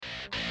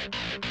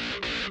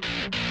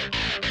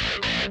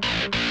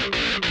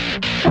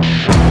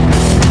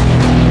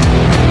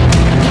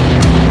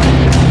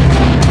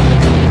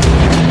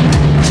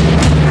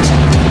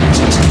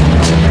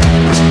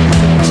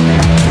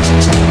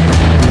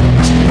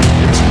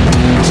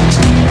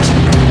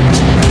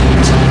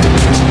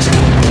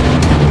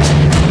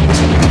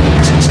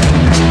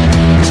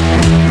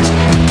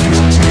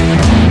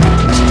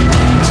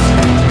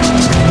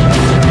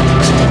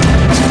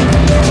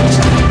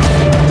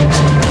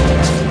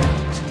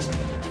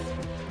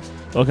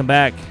Welcome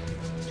back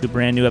to a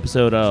brand new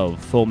episode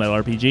of Full Metal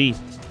RPG.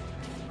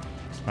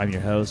 I'm your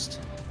host,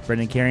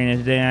 Brendan Carrion, and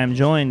today I'm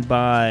joined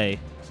by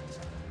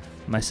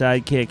my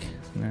sidekick.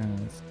 No,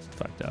 that's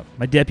fucked up.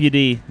 My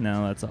deputy.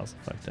 No, that's also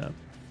fucked up.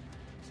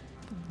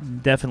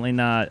 Definitely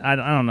not. I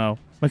don't know.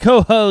 My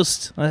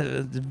co-host.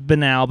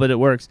 Banal, but it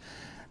works.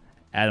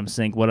 Adam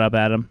Sink. What up,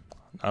 Adam?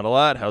 Not a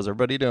lot. How's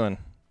everybody doing?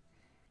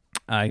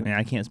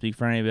 I can't speak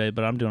for anybody,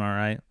 but I'm doing all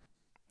right.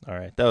 All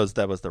right. That was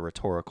the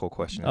rhetorical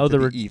question. Oh,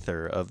 the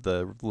ether of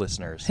the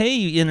listeners.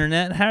 Hey,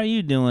 Internet. How are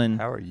you doing?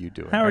 How are you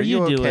doing? How are you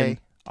doing? Okay?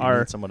 Do you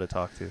need someone to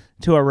talk to?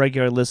 To our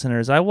regular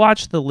listeners, I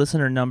watch the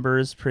listener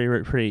numbers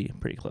pretty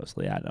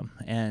closely, Adam,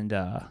 and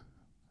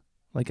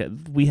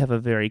we have a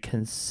very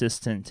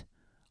consistent,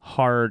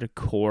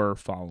 hardcore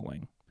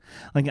following.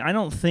 Like, I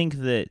don't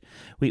think that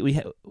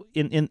we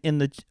in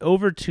the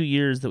over 2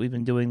 years that we've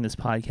been doing this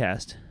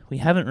podcast, we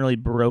haven't really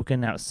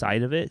broken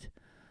outside of it,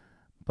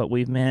 but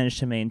we've managed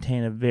to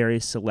maintain a very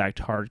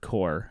select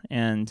hardcore.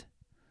 And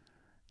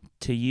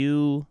to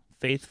you,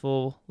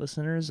 faithful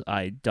listeners,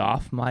 I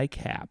doff my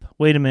cap.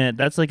 Wait a minute,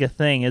 that's like a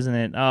thing, isn't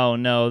it? Oh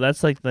no,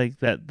 that's like one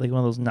of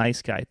those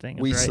nice guy things.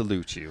 We right?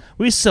 salute you.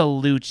 We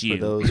salute you.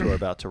 For those who are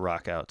about to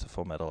rock out to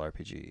Full Metal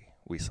RPG,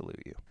 we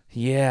salute you.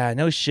 Yeah,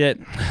 no shit.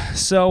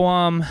 So,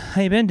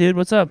 how you been, dude?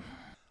 What's up?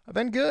 I've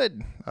been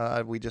good.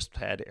 We just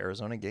had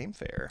Arizona Game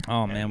Fair.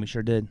 Oh man, we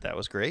sure did. That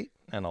was great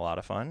and a lot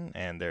of fun.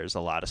 And there's a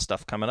lot of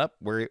stuff coming up.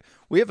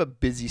 We have a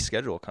busy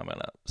schedule coming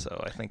up.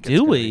 So I think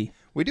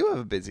we do have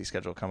a busy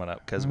schedule coming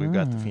up because we've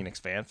got the Phoenix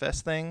Fan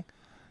Fest thing,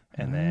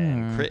 and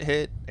then Crit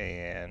Hit,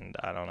 and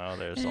I don't know.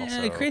 There's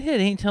also Crit Hit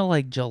ain't till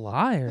like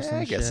July or something.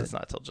 I guess it's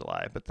not till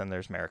July, but then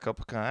there's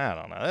Maricopa Con. I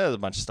don't know. There's a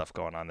bunch of stuff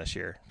going on this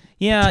year.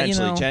 Yeah,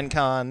 potentially Gen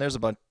Con. There's a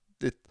bunch.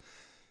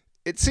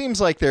 It seems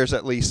like there's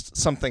at least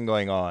something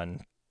going on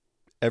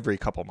every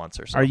couple months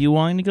or so. Are you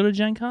wanting to go to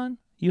Gen Con?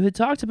 You had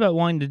talked about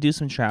wanting to do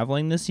some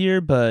traveling this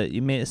year, but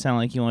you made it sound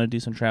like you want to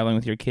do some traveling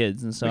with your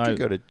kids, and so we could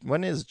go to.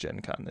 When is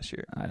Gen Con this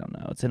year? I don't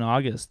know. It's in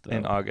August, though.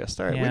 In August.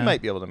 All right. Yeah. We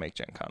might be able to make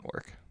Gen Con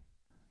work.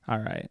 All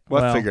right.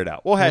 We'll figure it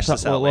out. We'll hash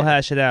this out. We'll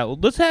hash it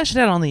out. Let's hash it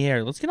out on the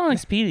air. Let's get on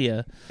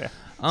Expedia. Yeah.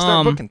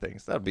 Start booking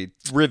things. That'll be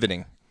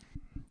riveting.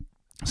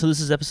 So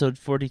this is episode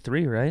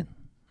 43, right?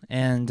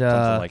 And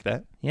something like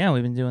that. Yeah,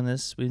 we've been doing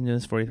this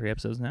 43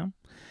 episodes now.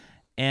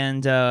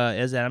 And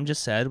as Adam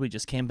just said, we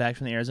just came back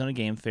from the Arizona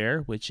Game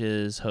Fair, which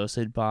is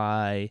hosted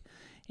by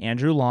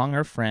Andrew Long,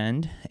 our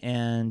friend,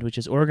 and which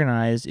is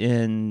organized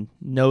in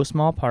no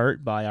small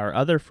part by our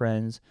other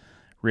friends,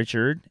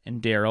 Richard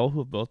and Daryl, who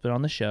have both been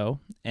on the show.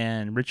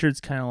 And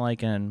Richard's kind of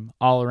like an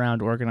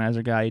all-around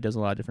organizer guy. He does a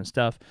lot of different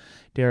stuff.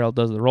 Daryl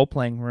does the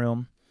role-playing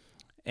room.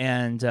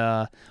 And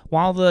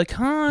while the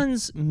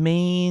con's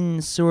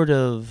main sort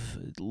of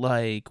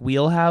like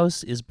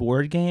wheelhouse is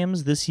board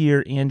games, this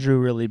year Andrew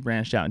really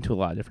branched out into a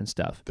lot of different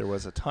stuff. There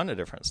was a ton of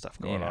different stuff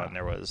going on.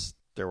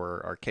 There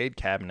were arcade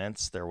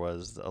cabinets. There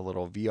was a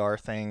little VR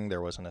thing.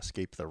 There was an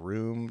escape the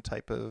room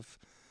type of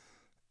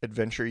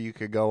adventure you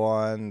could go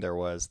on. There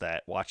was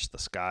that watch the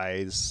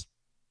skies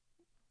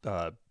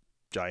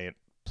giant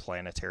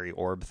planetary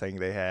orb thing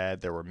they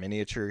had. There were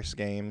miniatures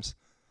games.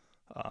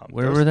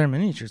 Where were there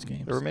miniatures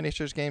games? There were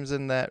miniatures games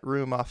in that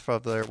room off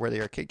of where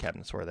the arcade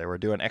cabinets were. They were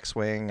doing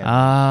X-Wing.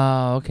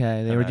 Oh,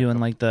 okay. They were doing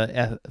like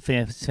the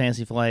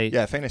Fantasy Flight.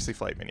 Yeah, Fantasy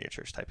Flight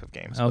miniatures type of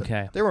games.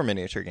 Okay. There were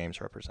miniature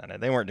games represented.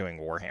 They weren't doing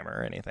Warhammer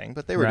or anything,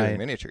 but they were doing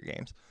miniature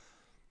games.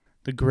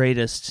 The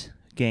greatest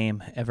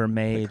game ever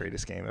made. The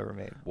greatest game ever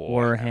made.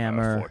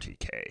 Warhammer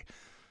 40K.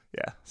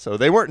 Yeah. So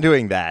they weren't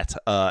doing that,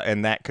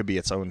 and that could be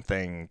its own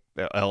thing.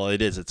 Well,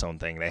 it is its own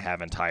thing. They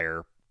have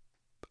entire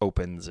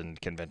opens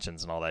and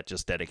conventions and all that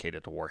just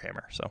dedicated to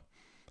Warhammer. So,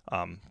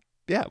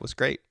 yeah, it was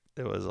great.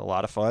 It was a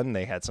lot of fun.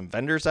 They had some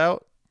vendors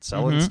out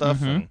selling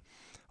stuff and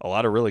a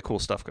lot of really cool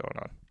stuff going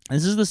on.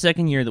 This is the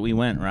second year that we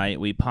went, right?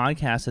 We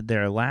podcasted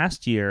there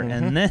last year,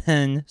 and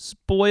then,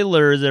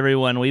 spoilers,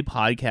 everyone, we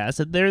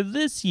podcasted there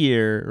this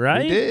year,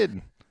 right? We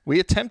did. We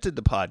attempted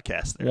to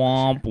podcast there.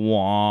 Womp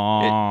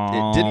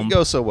womp. It didn't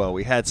go so well.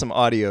 We had some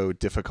audio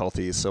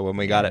difficulties, so when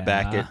we got it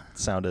back, it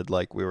sounded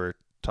like we were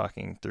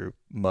talking through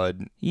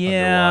mud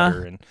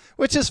underwater,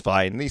 which is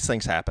fine. These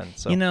things happen.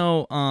 So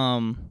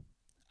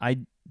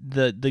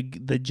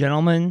the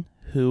gentleman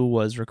who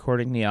was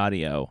recording the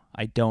audio,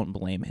 I don't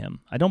blame him.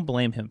 I don't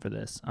blame him for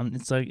this.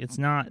 It's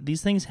not.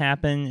 These things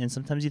happen, and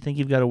sometimes you think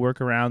you've got a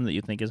workaround that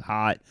you think is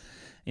hot,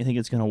 you think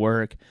it's going to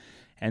work,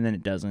 and then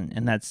it doesn't,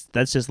 and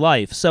that's just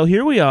life. So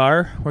here we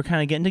are. We're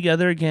kind of getting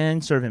together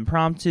again, sort of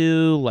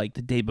impromptu, like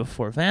the day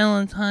before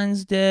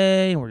Valentine's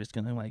Day. We're just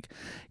gonna like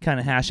kind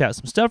of hash out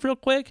some stuff real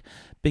quick,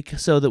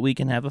 so that we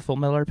can have a Full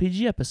Metal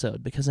RPG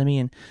episode. Because I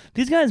mean,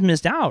 these guys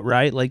missed out,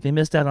 right? Like they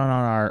missed out on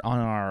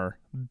our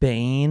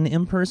Bane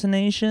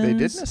impersonations. They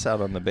did miss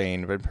out on the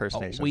Bane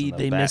impersonations. And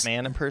the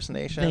Batman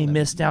impersonation. They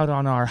missed out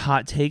on our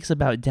hot takes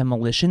about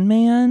Demolition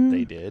Man.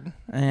 They did.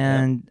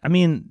 And I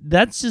mean,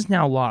 that's just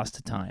now lost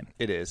to time.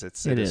 It is.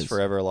 It is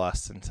forever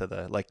lost into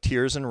the, like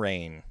tears and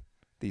rain.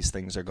 These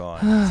things are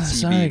gone.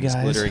 Sorry, beams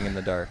guys. Glittering in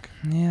the dark.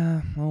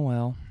 Yeah. Oh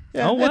well.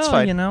 Yeah, oh well. It's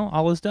fine.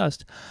 All is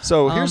dust.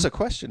 So here's a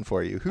question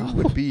for you: who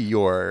would be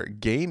your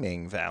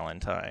gaming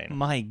Valentine?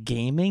 My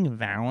gaming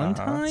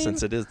Valentine?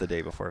 Since it is the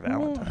day before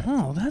Valentine's.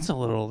 Oh, that's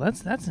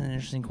an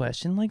interesting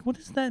question. Like, what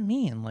does that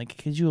mean? Like,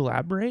 could you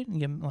elaborate and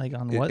get like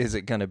on what? Is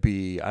it going to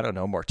be? I don't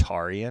know,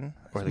 Mortarion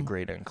or the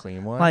Great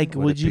Unclean One? Like,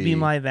 would you be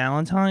my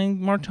Valentine,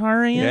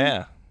 Mortarion?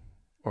 Yeah.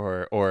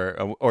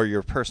 Or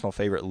your personal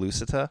favorite,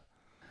 Lucita?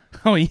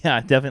 Oh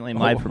yeah, definitely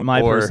my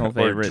personal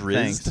favorite.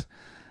 Thanks.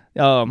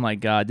 Oh my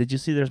God! Did you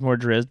see? There's more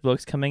Drizzt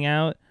books coming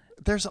out.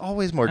 There's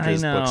always more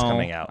Drizzt books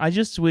coming out. I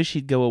just wish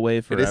he'd go away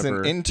forever. It is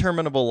an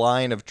interminable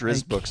line of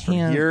Drizzt books from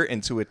here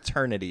into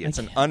eternity. It's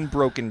an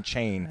unbroken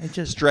chain,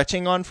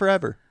 stretching on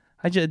forever.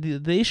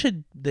 They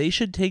should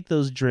take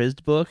those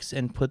Drizzt books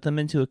and put them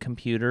into a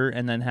computer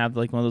and then have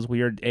like one of those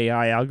weird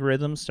AI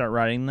algorithms start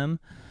writing them.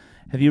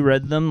 Have you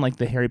read them? Like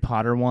the Harry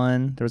Potter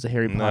one. There was a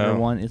Harry Potter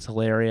one. It's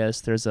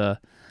hilarious. There's a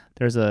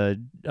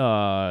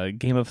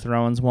Game of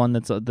Thrones one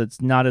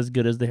that's not as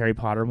good as the Harry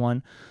Potter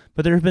one,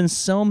 but there have been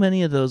so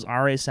many of those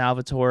R.A.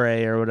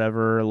 Salvatore or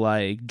whatever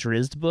like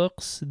Drizzt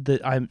books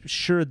that I'm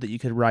sure that you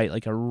could write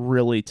like a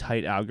really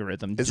tight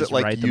algorithm. Is it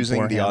like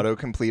using the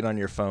autocomplete on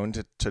your phone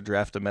to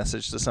draft a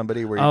message to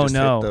somebody where you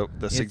hit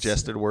the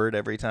suggested word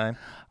every time?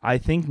 I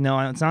think no,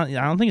 it's not.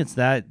 I don't think it's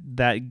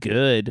that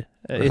good.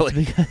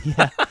 Really?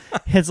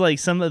 It's like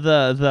some of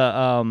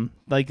the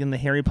like in the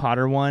Harry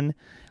Potter one.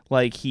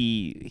 Like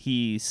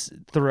he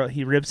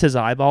rips his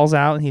eyeballs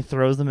out and he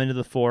throws them into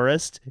the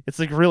forest. It's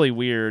like really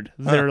weird.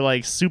 They're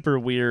like super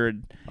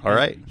weird. All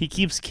right. He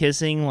keeps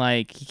kissing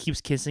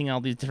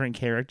all these different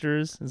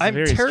characters.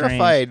 I'm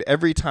terrified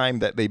every time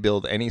that they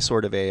build any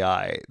sort of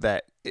AI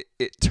that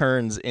it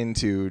turns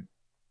into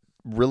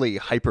really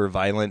hyper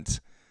violent.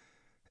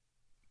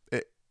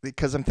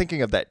 Because I'm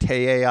thinking of that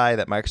Tay AI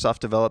that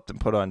Microsoft developed and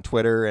put on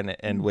Twitter,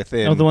 and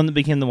within the one that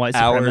became the white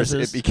hours,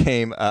 supremacist. It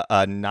became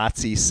a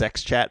Nazi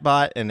sex chat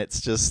bot, and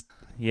it's just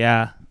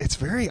it's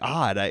very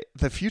odd.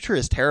 The future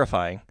is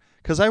terrifying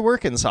because I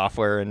work in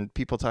software, and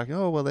people talk,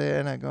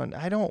 and I'm going,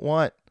 I don't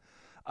want.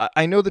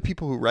 I know the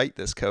people who write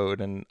this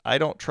code, and I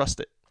don't trust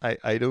it.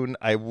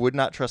 I would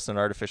not trust an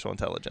artificial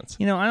intelligence.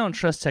 I don't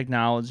trust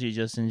technology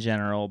just in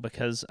general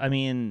because I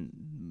mean.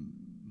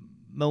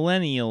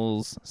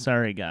 Millennials,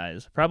 sorry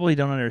guys, probably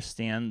don't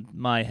understand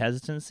my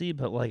hesitancy,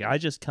 but like I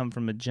just come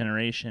from a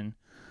generation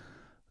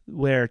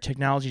where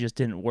technology just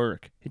didn't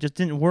work. It just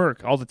didn't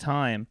work all the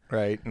time.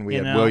 Right, and we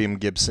had William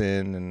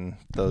Gibson and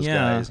those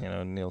guys,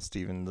 Neil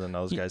Stevens and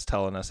those guys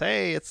telling us,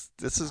 hey,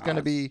 this is going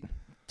to be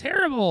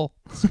terrible.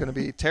 It's going to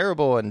be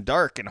terrible and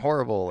dark and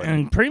horrible.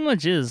 And pretty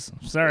much is.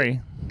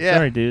 Sorry. Yeah.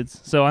 Sorry, dudes.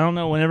 So I don't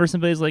know, whenever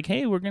somebody's like,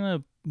 hey, we're going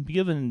to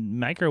give a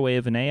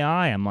microwave an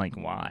AI, I'm like,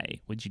 why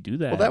would you do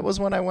that? Well, that was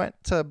when I went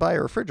to buy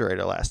a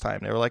refrigerator last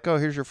time. They were like, oh,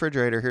 here's your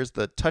refrigerator. Here's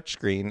the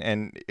touchscreen,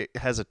 and it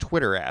has a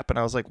Twitter app. And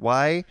I was like,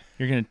 why?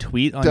 You're going to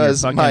tweet on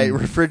does your fucking... my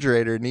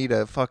refrigerator need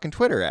a fucking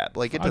Twitter app?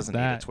 Like, it doesn't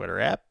need a Twitter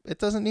app. It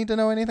doesn't need to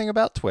know anything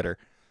about Twitter.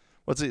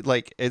 What's it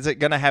like? Is it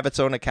going to have its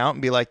own account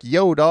and be like,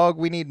 yo, dog,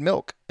 we need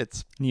milk?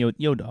 It's yo,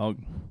 dog.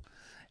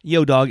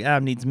 Yo, dog,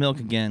 Ab needs milk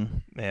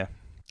again. Yeah.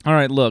 All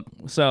right, look,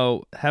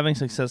 so having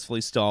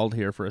successfully stalled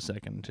here for a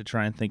second to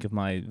try and think of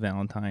my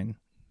Valentine,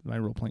 my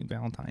role-playing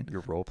Valentine.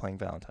 Your role-playing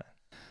Valentine.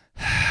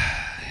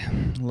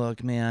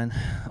 Look, man,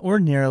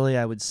 ordinarily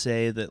I would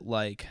say that,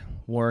 like,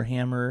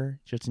 Warhammer,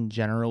 just in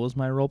general, is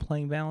my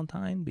role-playing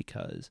Valentine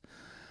because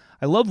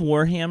I love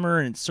Warhammer,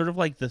 and it's sort of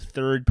like the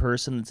third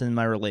person that's in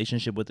my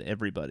relationship with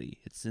everybody.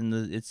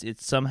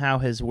 It somehow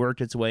has worked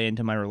its way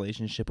into my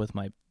relationship with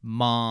my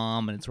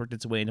mom, and it's worked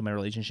its way into my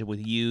relationship with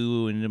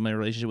you, and into my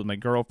relationship with my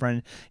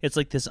girlfriend. It's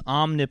like this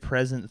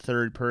omnipresent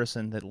third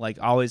person that like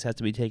always has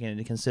to be taken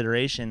into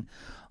consideration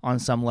on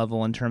some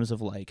level in terms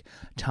of like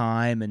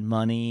time and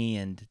money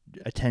and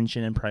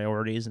attention and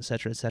priorities, et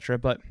cetera,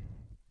 But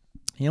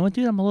you know what,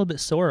 dude? I'm a little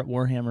bit sore at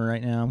Warhammer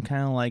right now. I'm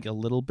kind of like a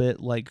little bit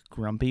like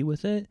grumpy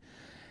with it.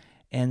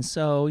 And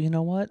so, you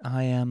know what?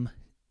 I am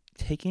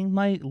taking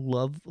my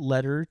love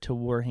letter to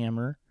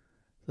Warhammer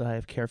that I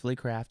have carefully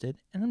crafted,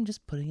 and I'm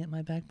just putting it in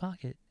my back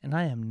pocket. And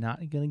I am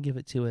not going to give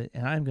it to it,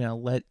 and I'm going to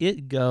let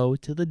it go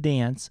to the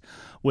dance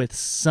with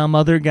some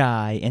other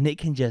guy, and it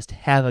can just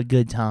have a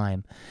good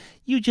time.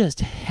 You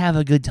just have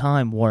a good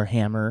time,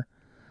 Warhammer.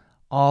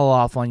 All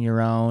off on your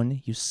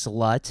own, you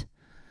slut.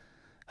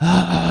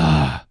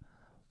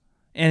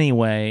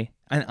 Anyway,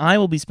 And I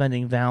will be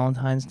spending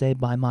Valentine's Day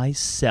by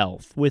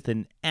myself with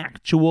an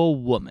actual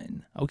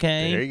woman.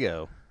 Okay? There you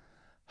go.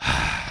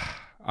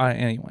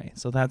 Anyway,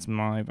 so that's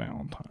my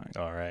Valentine.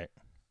 All right.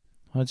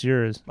 What's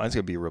yours? Mine's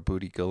going to be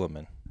Rabudi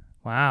Gilliman.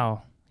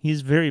 Wow.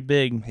 He's very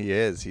big. He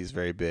is. He's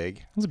very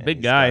big. He's a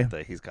big guy.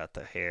 He's got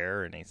the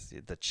hair and he's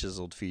the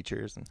chiseled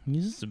features. And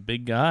He's just a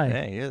big guy.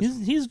 yeah, he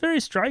is. He's very He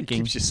striking.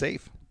 keeps you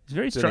safe. He's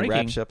very Then he striking.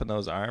 wraps you up in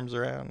those arms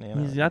around. You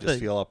know, He's got you just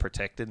the- feel all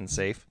protected and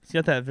safe. He's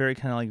got that very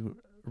kind of like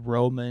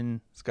Roman.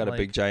 He's got a like-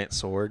 big giant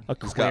sword.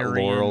 He's got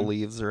Aquarian. laurel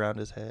leaves around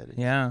his head.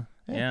 Yeah.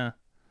 Yeah. Yeah.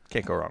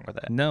 Can't go wrong with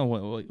that. No,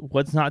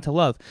 what's not to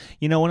love?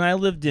 You know, when I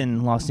lived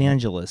in Los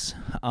Angeles,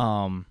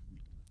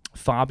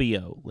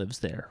 Fabio lives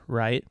there,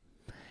 right?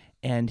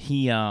 And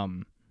he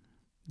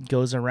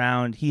goes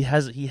around. He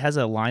has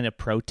a line of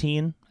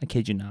protein. I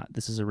kid you not.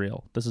 This is a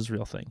real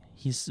thing.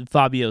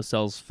 Fabio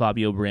sells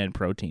Fabio brand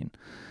protein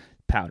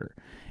powder,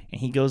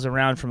 and he goes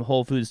around from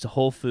Whole Foods to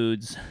Whole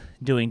Foods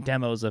doing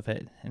demos of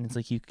it. And it's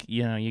like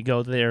you know you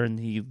go there and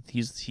he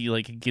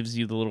like gives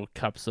you the little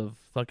cups of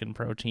fucking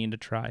protein to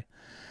try.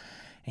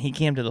 And he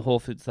came to the Whole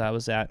Foods that I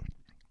was at,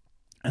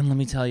 and let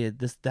me tell you,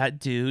 that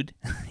dude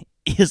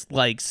is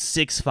like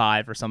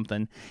 6'5" or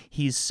something.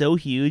 He's so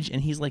huge,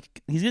 and he's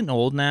getting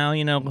old now,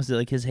 you know, because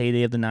like his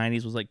heyday of the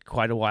 90s was like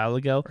quite a while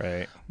ago.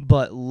 Right.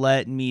 But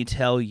let me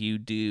tell you,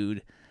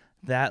 dude,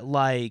 that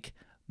like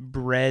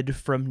bred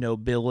from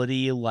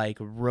nobility, like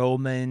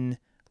Roman,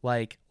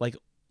 like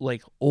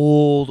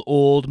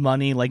old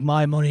money, like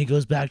my money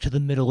goes back to the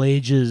Middle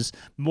Ages,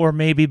 or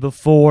maybe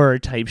before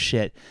type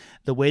shit.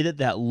 The way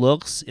that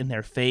looks in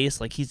their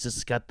face, like he's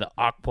just got the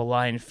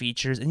aquiline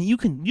features, and you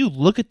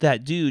look at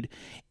that dude,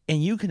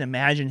 and you can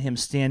imagine him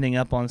standing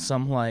up on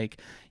some like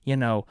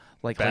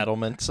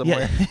Battlement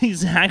somewhere. Yeah,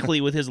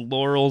 exactly, with his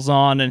laurels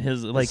on and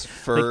his like his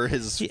fur, like,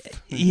 his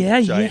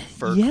giant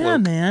fur yeah,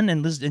 cloak. man,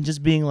 and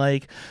just being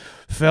like,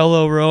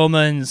 fellow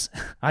Romans,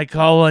 I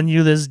call on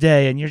you this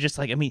day, and you're just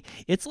like, I mean,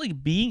 it's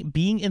like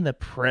being in the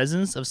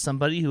presence of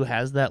somebody who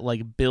has that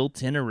like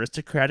built-in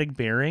aristocratic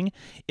bearing.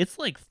 It's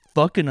like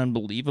fucking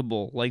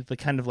unbelievable, like the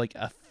kind of like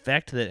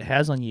effect that it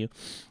has on you.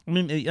 I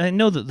mean, I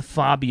know that the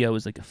Fabio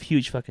is like a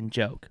huge fucking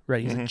joke,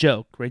 right? He's a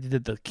joke, right? They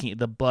did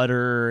the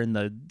Butter and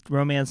the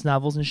romance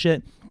novels and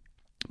shit.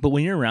 But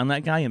when you're around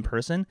that guy in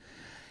person,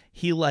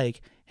 he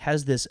like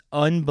has this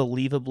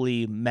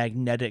unbelievably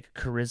magnetic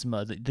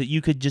charisma that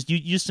you could you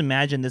just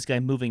imagine this guy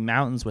moving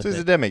mountains with So he's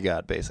it. a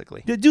demigod,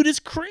 basically. The dude is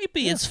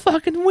creepy. It's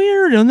fucking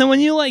weird. And then when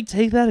you like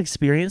take that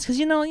experience, because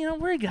you know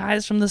we're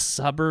guys from the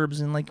suburbs,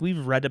 and like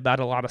we've read about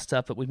a lot of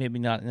stuff, but we maybe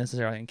not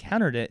necessarily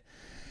encountered it.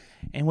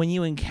 And when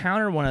you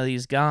encounter one of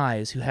these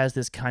guys who has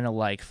this kind of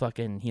like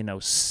fucking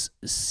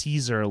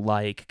Caesar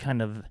like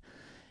kind of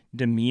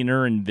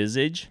demeanor and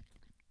visage,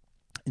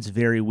 it's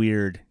very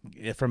weird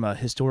from a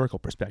historical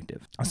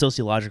perspective, a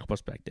sociological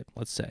perspective,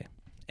 let's say.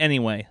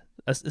 Anyway,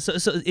 so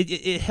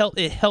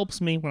it helps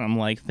me when I'm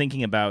like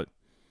thinking about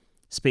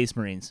Space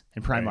Marines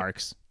and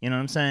Primarchs. You know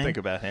what I'm saying? Think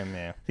about him,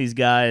 yeah. These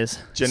guys.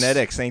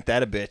 Genetics, ain't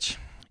that a bitch?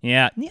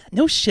 Yeah,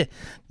 no shit.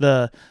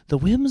 The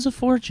whims of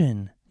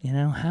fortune. You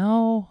know,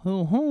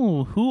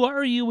 who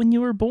are you when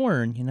you were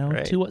born? You know,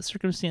 Right. To what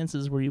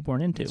circumstances were you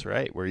born into? That's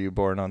right. Were you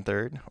born on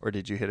third, or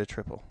did you hit a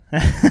triple?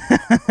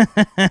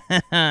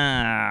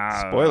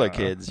 Spoiler,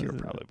 kids, you were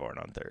probably born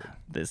on third.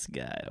 This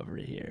guy over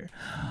here.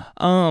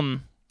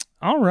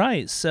 All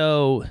right,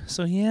 so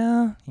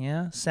yeah.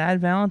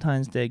 Sad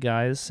Valentine's Day,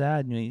 guys.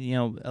 Sad. You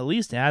know, at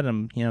least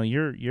Adam. You know,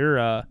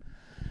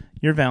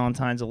 your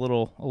Valentine's a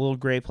little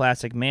gray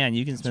plastic man.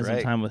 You can spend some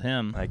right. time with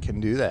him. I can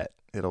do that.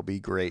 It'll be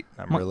great.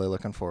 I'm really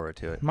looking forward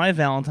to it. My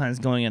Valentine's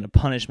going in a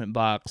punishment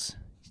box,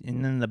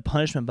 and then the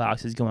punishment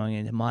box is going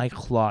into my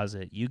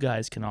closet. You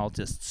guys can all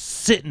just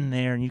sit in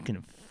there, and you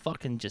can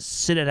fucking just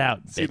sit it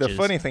out, See, bitches. the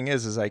funny thing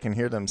is I can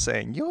hear them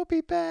saying, "You'll be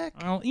back.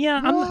 Oh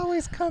yeah, You'll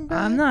always come back."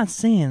 I'm not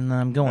saying that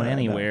I'm going No,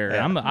 anywhere.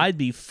 yeah. I'd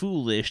be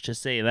foolish to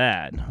say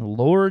that.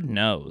 Lord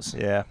knows.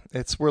 Yeah,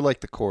 we're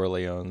like the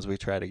Corleones. We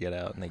try to get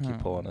out, and they keep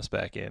pulling us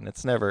back in.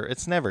 It's never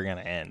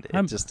gonna end.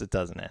 It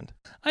doesn't end.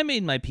 I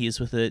made my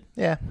peace with it.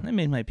 Yeah, I'm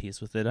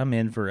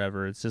in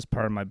forever. It's just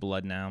part of my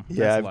blood now.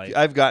 yeah. That's life.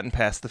 I've gotten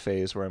past the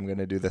phase where I'm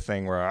gonna do the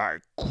thing where I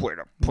quit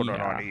or put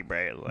it on Yeah.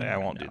 eBay. Like, I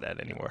won't do that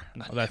anymore.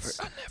 I'll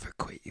never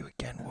quit you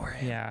again,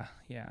 Warren. Yeah.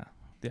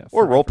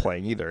 Or forever. role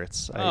playing either.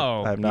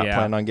 I'm not yeah.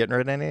 planning on getting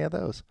rid of any of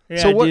those. Yeah,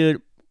 So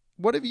dude.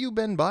 what have you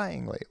been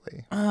buying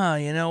lately?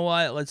 You know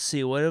what? Let's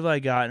see. What have I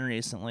gotten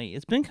recently?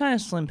 It's been kind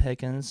of slim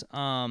pickings.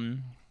 I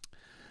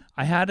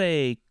had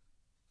a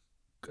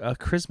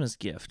Christmas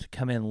gift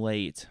come in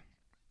late.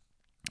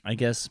 I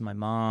guess my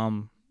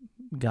mom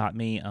got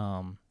me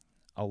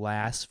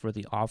Alas for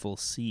the Awful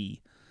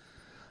Sea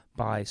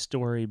by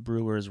Story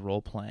Brewers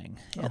Role Playing.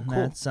 And cool.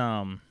 that's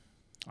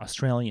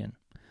Australian.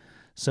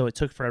 So it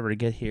took forever to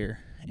get here,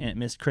 and it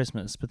missed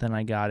Christmas, but then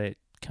I got it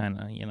kind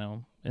of,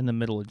 in the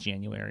middle of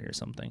January or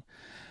something.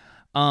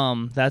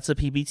 That's a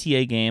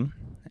PBTA game,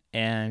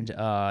 and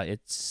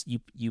it's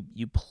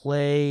you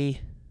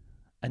play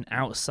an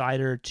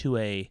outsider to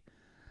a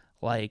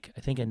like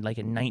I think in like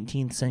a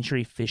 19th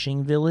century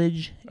fishing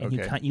village, and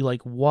Okay. you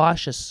like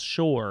wash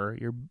ashore,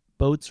 your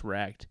boat's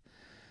wrecked,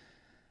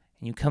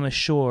 and you come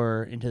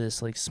ashore into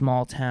this like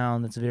small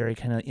town that's very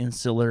kind of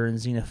insular and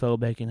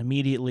xenophobic, and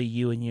immediately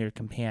you and your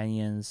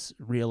companions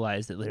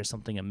realize that there's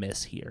something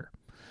amiss here.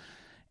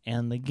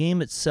 And the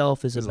game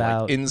itself is Is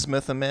about it like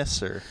Innsmouth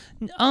amiss or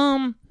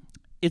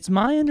it's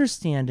my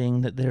understanding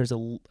that there's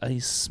a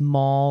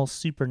small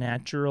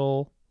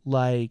supernatural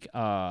there's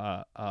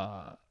a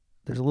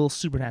little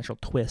supernatural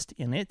twist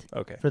in it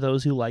okay? for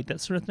those who like that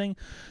sort of thing,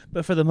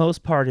 but for the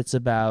most part it's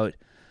about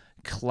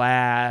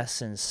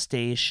class and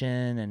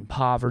station and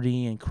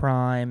poverty and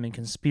crime and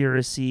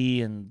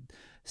conspiracy and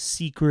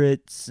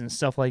secrets and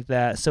stuff like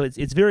that. So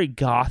it's very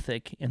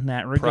gothic in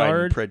that Pride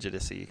regard. and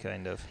Prejudice-y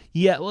kind of.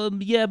 Yeah, well,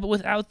 yeah, but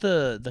without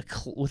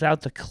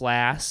without the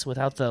class,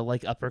 without the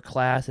like upper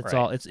class, it's Right.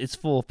 all it's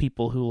full of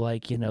people who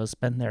like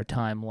spend their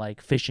time like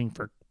fishing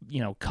for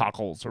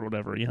cockles or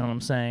whatever. You know what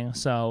I'm saying?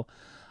 So,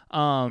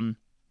 I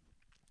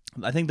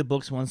think the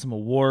book's won some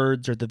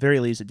awards, or at the very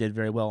least, it did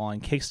very well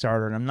on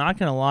Kickstarter. And I'm not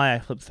gonna lie, I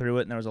flipped through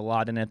it and there was a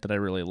lot in it that I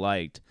really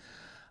liked,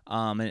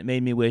 and it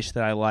made me wish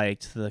that I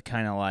liked the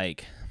kind of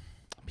like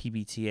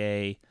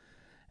PBTA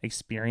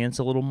experience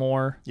a little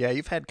more. Yeah,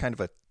 you've had kind of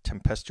a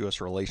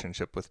tempestuous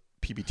relationship with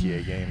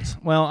PBTA games.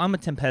 Well, I'm a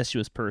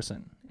tempestuous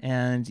person,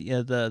 and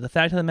the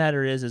fact of the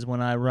matter is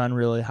when I run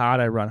really hot,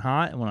 I run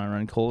hot, and when I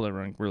run cold, I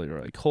run really,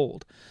 really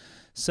cold.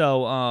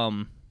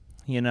 So,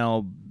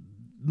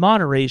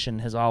 moderation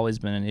has always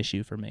been an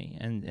issue for me,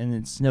 and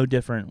it's no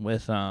different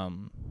with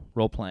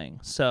role playing.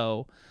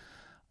 So,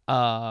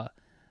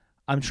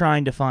 I'm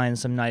trying to find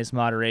some nice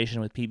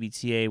moderation with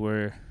PBTA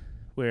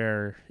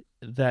where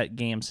that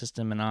game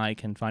system and I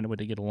can find a way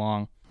to get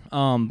along.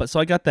 But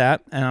so I got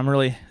that, and I'm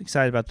really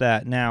excited about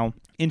that. Now,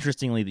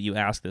 interestingly that you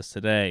asked this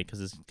today,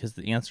 because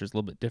the answer is a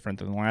little bit different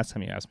than the last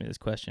time you asked me this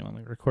question when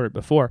we recorded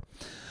before.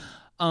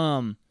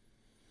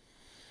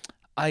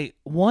 I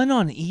won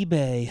on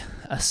eBay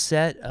a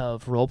set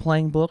of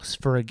role-playing books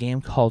for a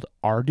game called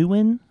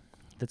Arduin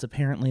that's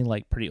apparently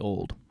like pretty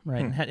old,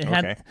 right?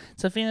 Okay.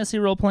 It's a fantasy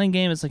role-playing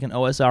game. It's like an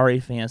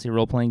OSRE fantasy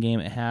role-playing game.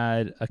 It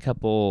had a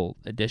couple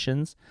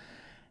editions.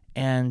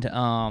 And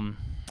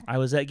I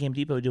was at Game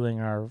Depot doing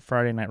our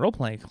Friday night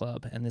role-playing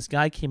club, and this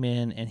guy came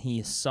in and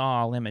he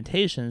saw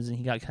Lamentations, and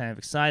he got kind of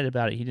excited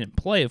about it. He didn't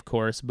play, of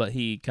course, but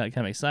he got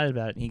kind of excited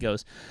about it, and he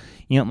goes,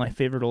 what my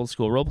favorite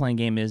old-school role-playing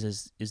game is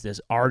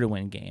this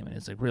Arduin game, and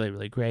it's like really,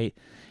 really great,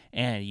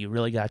 and you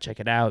really got to check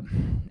it out.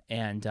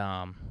 And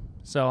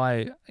so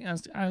I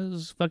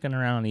was fucking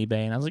around on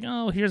eBay, and I was like,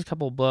 oh, here's a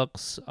couple of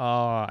books.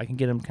 I can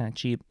get them kind of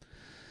cheap.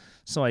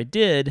 So I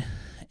did,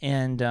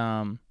 and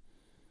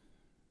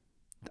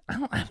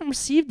I haven't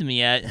received them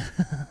yet.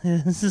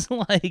 This is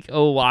like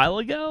a while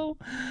ago,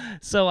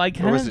 so I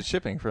kind of. Where was it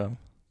shipping from?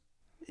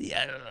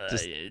 Yeah,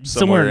 Just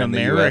somewhere in the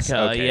America. US?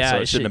 Okay, yeah, so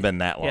it shouldn't have been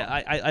that long. Yeah,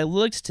 I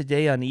looked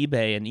today on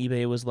eBay, and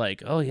eBay was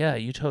like, "Oh yeah,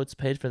 you totes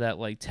paid for that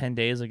like 10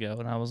 days ago,"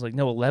 and I was like,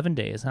 "No, 11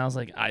 days." And I was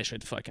like, "I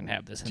should fucking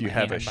have this." Do you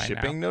have a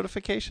shipping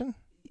notification?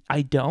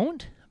 I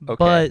don't, Okay.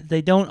 but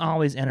they don't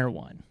always enter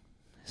one.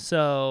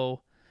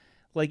 So,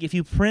 like, if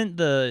you print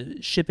the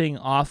shipping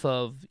off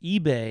of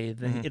eBay,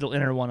 then it'll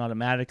enter one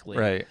automatically.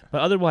 Right. But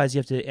otherwise, you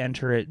have to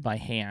enter it by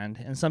hand.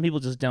 And some people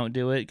just don't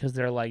do it because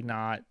they're, like,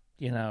 not,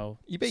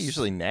 eBay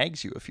usually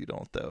nags you if you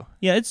don't, though.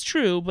 Yeah, it's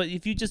true. But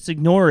if you just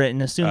ignore it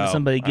and assume that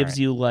somebody gives right.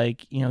 you,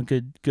 like,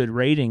 good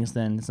ratings,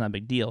 then it's not a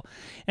big deal.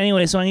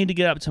 Anyway, so I need to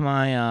get up to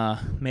my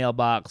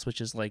mailbox,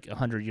 which is, like,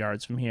 100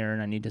 yards from here,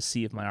 and I need to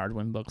see if my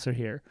Arduin books are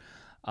here.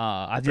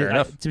 Fair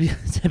enough.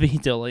 To be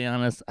totally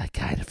honest, I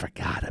kind of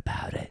forgot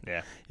about it. Yeah.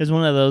 It was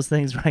one of those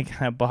things where I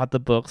kind of bought the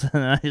books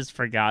and I just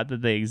forgot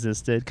that they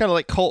existed. Kind of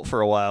like Cult for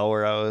a while,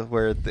 where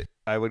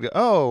I would go,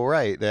 oh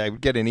right, I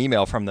would get an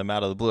email from them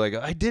out of the blue. I go,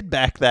 I did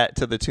back that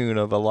to the tune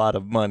of a lot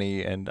of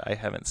money, and I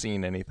haven't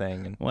seen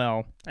anything. And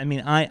Well, I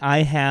mean,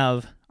 I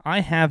have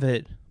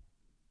it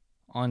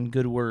on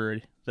good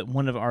word that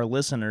one of our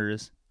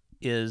listeners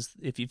is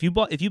if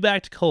you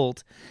backed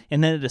Cult,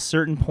 and then at a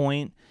certain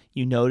point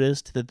you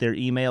noticed that their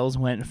emails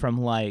went from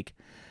like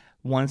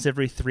once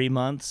every 3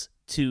 months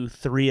to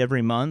 3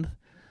 every month.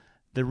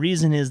 The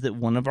reason is that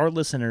one of our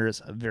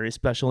listeners, a very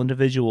special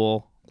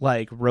individual,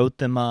 like wrote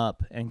them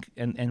up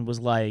and was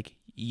like,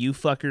 "You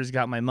fuckers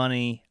got my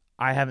money.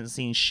 I haven't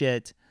seen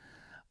shit.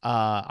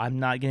 I'm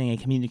not getting a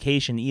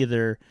communication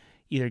either.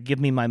 Either give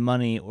me my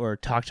money or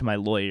talk to my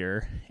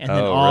lawyer." And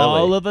then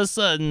all of a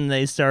sudden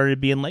they started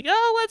being like,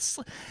 "Oh,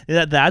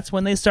 that's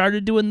when they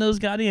started doing those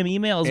goddamn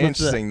emails."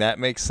 Interesting. That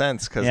makes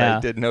sense, because Yeah. I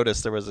did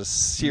notice there was a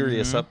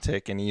serious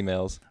uptick in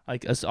emails.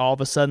 Like all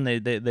of a sudden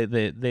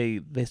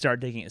they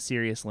started taking it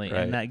seriously,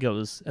 Right. and that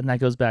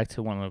goes back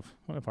to one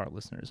of our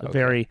listeners,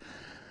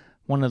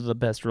 one of the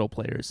best role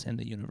players in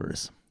the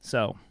universe.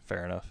 So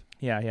Fair enough.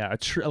 yeah, a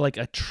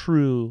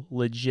true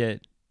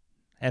legit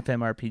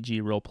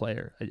FMRPG role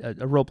player,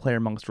 a role player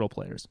amongst role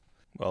players.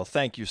 Well,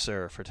 thank you,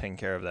 sir, for taking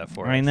care of that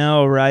for us. I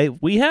know, right?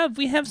 We have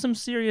some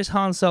serious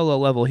Han Solo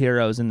level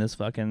heroes in this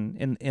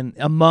fucking in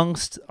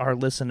amongst our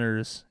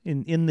listeners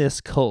in this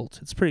cult.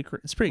 It's pretty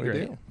We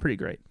great. do. Pretty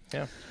great.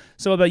 Yeah.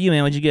 So what about you,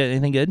 man? What'd you get?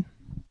 Anything good?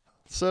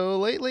 So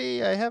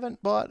lately, I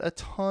haven't bought a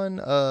ton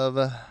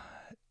of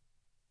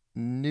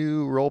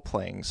new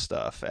role-playing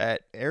stuff.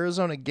 At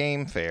Arizona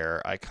Game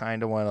Fair, I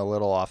kind of went a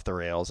little off the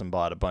rails and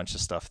bought a bunch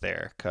of stuff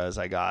there because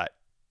I got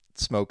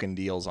smoking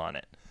deals on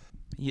it.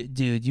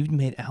 Dude, you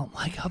made out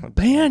like a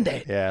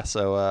bandit. Yeah,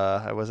 so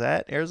I was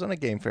at Arizona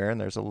Game Fair, and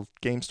there's a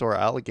game store,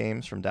 Outlet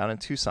Games, from down in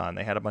Tucson.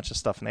 They had a bunch of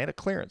stuff, and they had a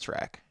clearance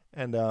rack.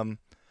 And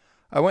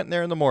I went in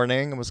there in the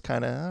morning and was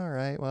kind of, all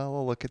right, well,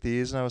 I'll look at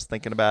these. And I was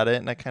thinking about it,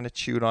 and I kind of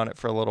chewed on it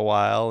for a little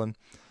while. And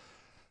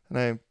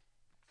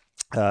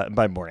I,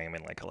 by morning, I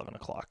mean like 11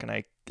 o'clock. And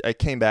I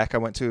came back. I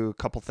went to a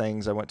couple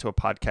things. I went to a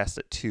podcast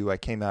at 2. I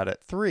came out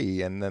at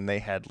 3, and then they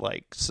had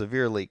like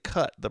severely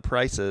cut the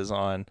prices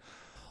on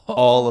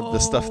all of the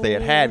stuff they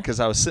had because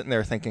I was sitting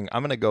there thinking,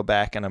 I'm going to go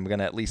back and I'm going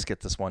to at least get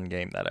this one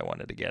game that I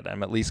wanted to get.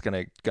 I'm at least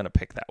going to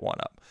pick that one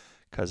up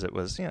because it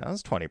was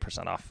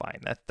 20% off. Fine.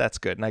 That's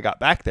good. And I got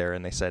back there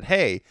and they said,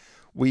 hey,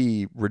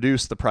 we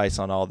reduced the price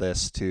on all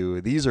this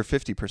to these are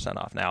 50%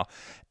 off now.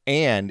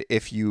 And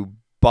if you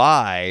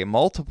buy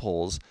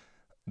multiples,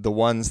 the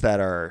ones that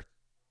are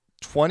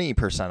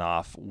 20%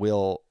 off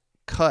will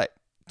cut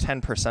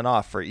 10%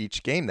 off for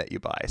each game that you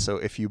buy. So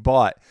if you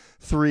bought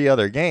 3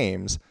 other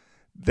games,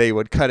 they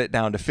would cut it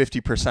down to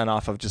 50%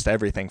 off of just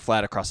everything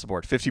flat across the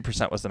board.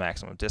 50% was the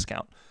maximum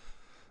discount.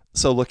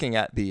 So looking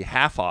at the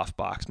half off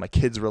box, my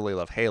kids really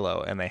love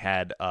Halo, and they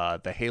had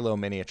the Halo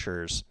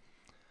miniatures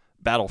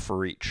Battle for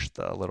Reach,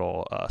 the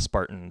little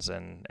Spartans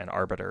and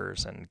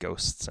Arbiters and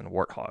Ghosts and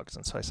Warthogs.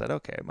 And so I said,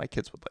 okay, my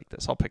kids would like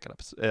this. I'll pick it up.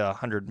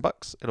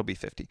 $100. It'll be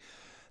 50.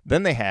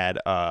 Then they had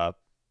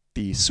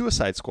the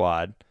Suicide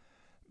Squad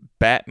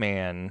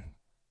Batman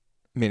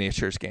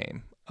miniatures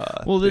game.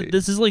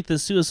 This is like the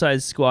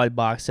Suicide Squad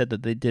box set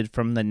that they did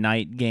from the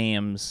Night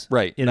Games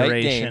iteration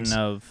Night Games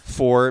of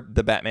for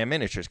the Batman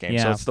miniatures game.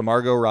 Yeah. So it's the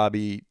Margot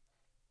Robbie,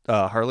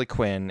 Harley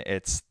Quinn.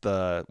 It's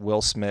the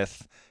Will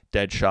Smith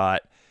Deadshot.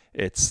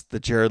 It's the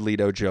Jared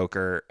Leto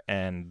Joker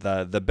and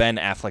the Ben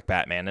Affleck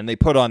Batman. And they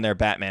put on their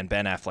Batman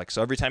Ben Affleck.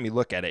 So every time you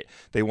look at it,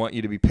 they want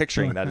you to be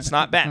picturing that it's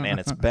not Batman,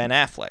 it's Ben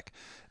Affleck.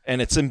 And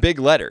it's in big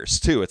letters,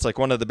 too. It's like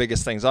one of the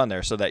biggest things on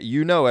there so that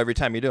you know every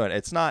time you do it,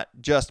 it's not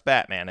just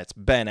Batman, it's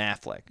Ben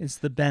Affleck. It's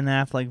the Ben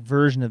Affleck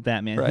version of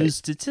Batman, Right. who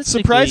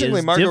statistically Surprisingly,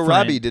 is Margot different.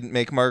 Robbie didn't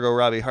make Margot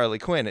Robbie Harley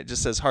Quinn. It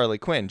just says Harley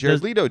Quinn.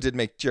 Jared Leto did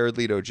make Jared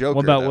Leto Joker.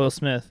 What about though. Will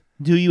Smith?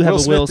 Do you have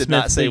Will a Will Smith Smith did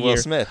not say figure? Will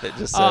Smith. It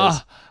just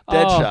says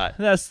Deadshot.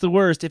 That's the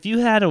worst. If you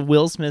had a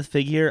Will Smith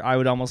figure, I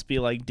would almost be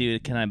like,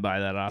 dude, can I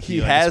buy that off He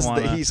you? has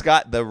he's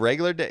got the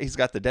regular he's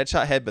got the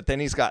Deadshot head, but then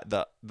he's got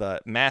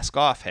the mask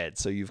off head.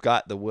 So you've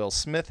got the Will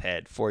Smith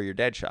head for your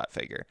Deadshot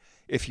figure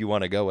if you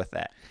want to go with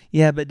that.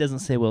 Yeah, but it doesn't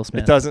say Will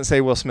Smith. It doesn't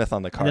say Will Smith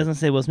on the It card. doesn't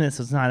say Will Smith,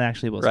 so it's not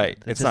actually Will Smith. Right.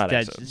 It's just not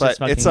dead, actually. it's But just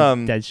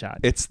fucking it's Deadshot.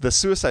 It's the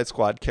Suicide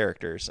Squad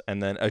characters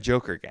and then a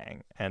Joker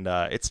gang. And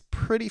it's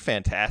pretty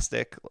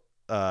fantastic.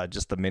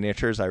 Just the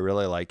miniatures, I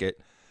really like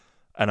it.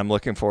 And I'm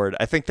looking forward.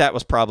 I think that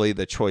was probably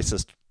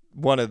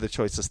one of the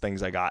choicest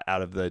things I got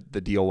out of the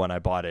deal when I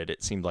bought it.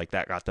 It seemed like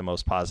that got the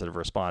most positive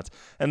response.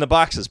 And the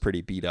box is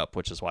pretty beat up,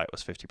 which is why it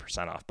was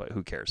 50% off. But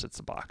who cares? It's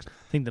the box.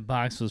 I think the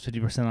box was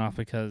 50% off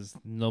because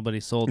nobody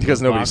sold Because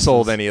those nobody boxes.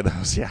 sold any of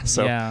those. Yeah.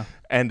 So yeah.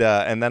 and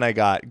then I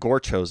got Gore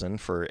Chosen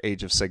for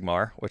Age of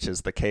Sigmar, which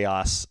is the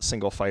Chaos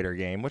single fighter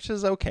game, which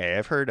is okay.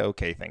 I've heard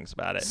okay things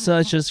about it.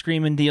 Such a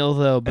screaming deal,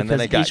 though, And then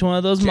because I got each one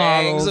of those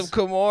Gangs models... of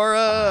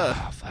Gamora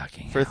Oh,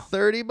 fucking for hell.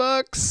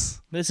 $30.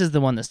 This is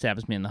the one that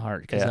stabs me in the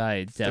heart because Yeah,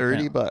 I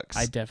definitely... $30.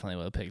 I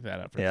definitely will pick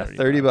that up for Yeah,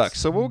 $30. $30.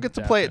 So we'll get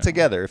to play it Definitely.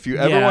 together. If you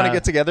ever want to Yeah.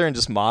 get together and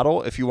just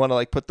model, if you want to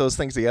like put those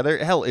things together,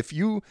 hell,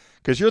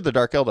 because you're the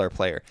Dark Eldar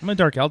player. I'm a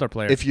Dark Elder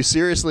player. If you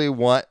seriously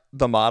want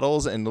the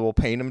models and we'll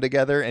paint them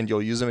together and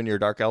you'll use them in your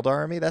Dark Eldar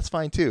army, that's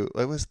fine too.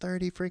 It was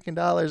 $30 freaking.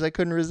 I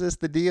couldn't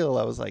resist the deal.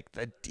 I was like,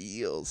 the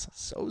deal's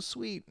so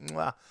sweet.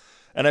 Mwah.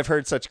 And I've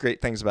heard such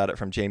great things about it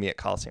from Jamie at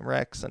Coliseum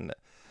Rex, and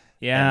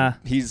yeah.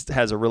 he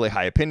has a really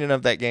high opinion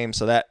of that game.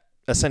 So that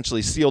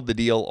essentially sealed the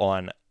deal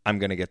on I'm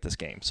going to get this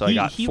game. So I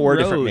got He 4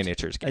 different wrote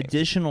miniatures games.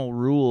 additional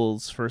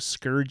rules for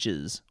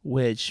Scourges,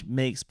 which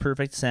makes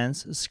perfect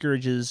sense.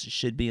 Scourges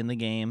should be in the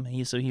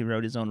game. So he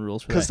wrote his own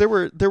rules for that.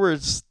 Because there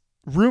was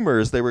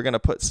rumors they were going to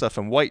put stuff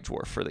in White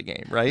Dwarf for the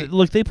game, right?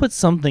 Look, they put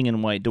something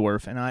in White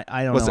Dwarf, and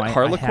I don't Was know. it I have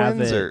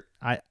Harlequins it. or-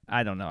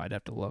 I don't know. I'd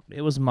have to look.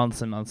 It was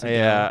months and months ago.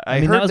 Yeah, I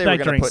mean, heard that was they were back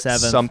going during to put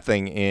 7th.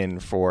 something in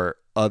for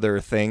other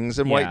things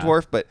in White Yeah.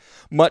 Dwarf, but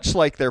much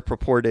like their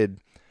purported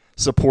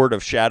support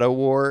of Shadow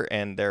War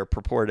and their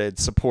purported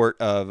support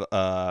of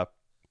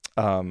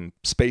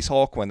Space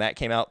Hulk when that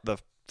came out the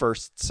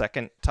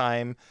second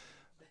time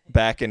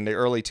back in the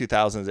early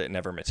 2000s, it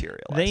never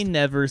materialized. They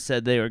never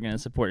said they were going to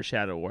support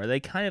Shadow War. They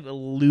kind of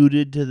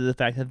alluded to the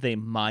fact that they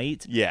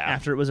might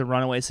after it was a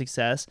runaway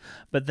success.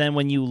 But then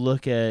when you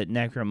look at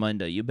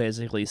Necromunda, you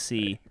basically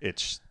see...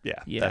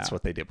 that's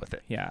what they did with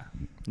it. Yeah.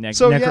 Which,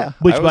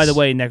 by the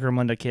way,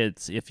 Necromunda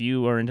kids, if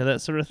you are into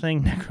that sort of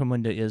thing,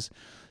 Necromunda is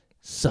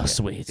so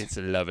sweet. It's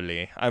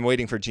lovely. I'm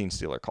waiting for Gene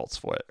Stealer cults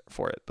for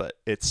it, but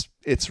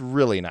it's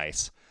really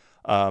nice.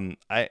 I'm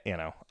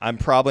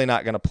probably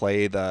not going to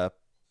play the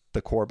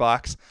core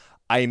box.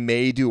 I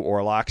may do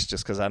Orlocks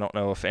just because I don't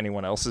know if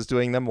anyone else is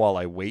doing them while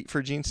I wait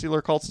for Gene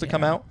Stealer cults to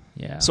come out.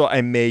 Yeah. So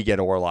I may get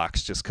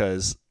Orlocks just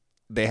because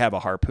they have a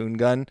harpoon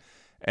gun,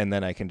 and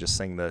then I can just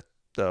sing the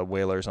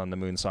Whalers on the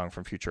Moon song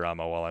from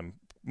Futurama while I'm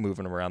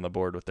moving them around the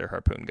board with their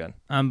harpoon gun.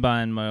 I'm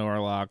buying my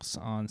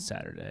Orlocks on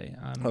Saturday.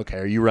 Okay,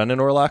 are you running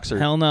Orlocks? Or?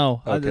 Hell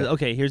no.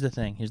 Okay. Here's the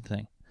thing.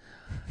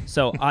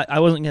 So I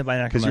wasn't going to buy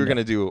Necromunda. Because you were going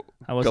to do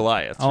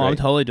Goliath, Oh, right? I'm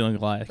totally doing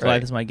Goliath.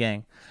 Goliath is my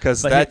gang.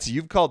 Because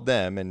you've called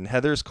them, and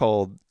Heather's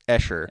called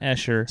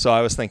Escher. So I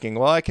was thinking,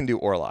 well, I can do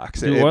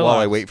Orlocks while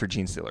I wait for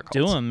Gene Stealer cults.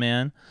 Do them,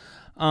 man.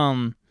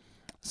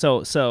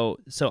 So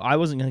I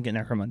wasn't going to get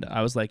Necromunda.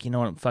 I was like, you know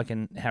what? I don't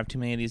fucking have too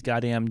many of these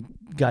goddamn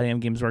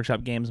Games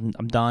Workshop games.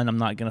 I'm done. I'm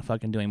not going to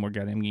fucking do any more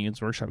goddamn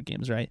Games Workshop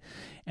games, right?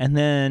 And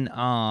then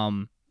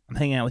I'm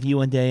hanging out with you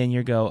one day, and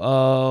you go,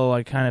 oh,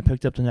 I kind of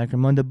picked up the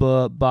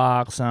Necromunda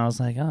box, and I was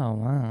like, oh,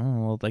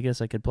 well, I guess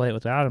I could play it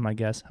without him, I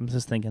guess. I'm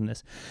just thinking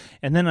this.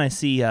 And then I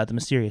see the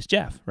Mysterious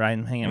Jeff, right?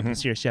 I'm hanging out with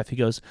Mysterious Jeff. He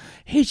goes,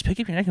 hey, did you pick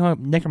up your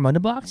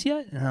Necromunda box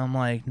yet? And I'm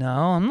like, no,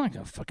 I'm not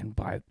going to fucking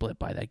buy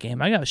that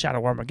game. I got a Shadow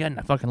War Armageddon.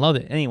 I fucking love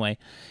it. Anyway,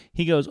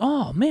 he goes,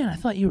 oh, man, I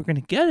thought you were going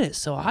to get it,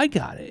 so I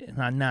got it.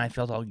 And now I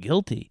felt all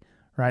guilty.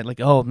 Right,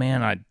 like, oh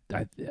man, I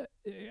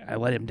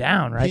let him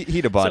down, right?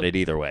 He'd have bought it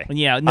either way.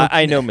 Yeah,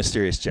 I know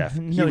Mysterious Jeff.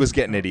 He was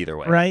getting it either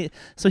way, right?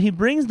 So he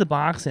brings the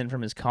box in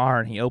from his car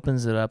and he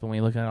opens it up, and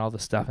we look at all the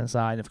stuff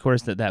inside. Of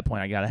course, at that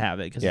point, I gotta have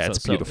it because it's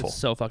beautiful, it's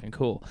so fucking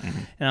cool.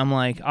 And I'm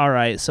like, all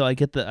right, so I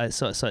get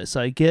so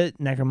I get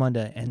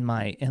Necromunda,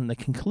 and the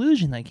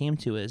conclusion I came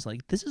to is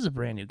like, this is a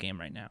brand new game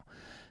right now.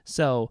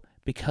 So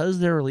because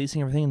they're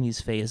releasing everything in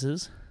these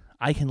phases,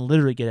 I can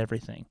literally get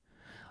everything.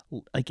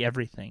 Like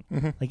everything.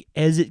 Like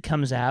as it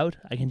comes out,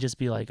 I can just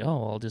be like,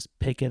 oh, I'll just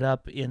pick it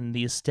up in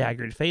these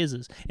staggered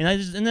phases.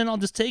 And then I'll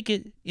just take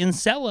it in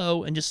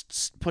cello and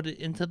just put it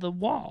into the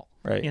wall.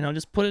 Right.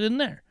 Just put it in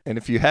there. And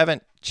if you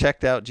haven't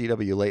checked out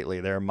GW lately,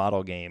 their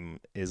model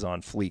game is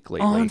on fleek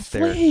lately. On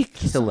fleek,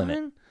 they're killing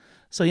it.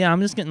 So yeah,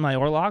 I'm just getting my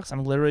Orlocks.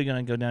 I'm literally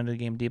going to go down to the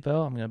Game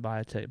Depot. I'm going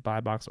to buy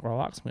a box of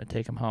Orlocks. I'm going to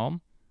take them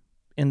home.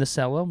 In the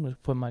cello, I'm going to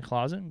put in my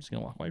closet. I'm just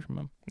going to walk away from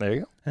them. There you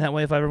go. And that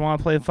way, if I ever want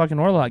to play a fucking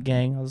Orlock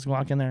gang, I'll just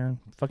walk in there and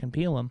fucking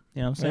peel them.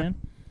 You know what I'm saying?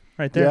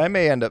 Right there. Yeah, I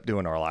may end up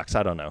doing Orlocks.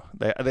 I don't know.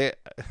 They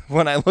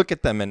when I look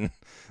at them, and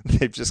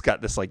they've just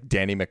got this like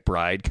Danny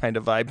McBride kind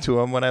of vibe to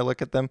them when I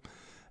look at them.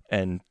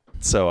 And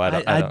so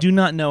I do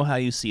not know how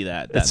you see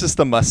that. It's just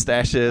the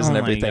mustaches and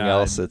everything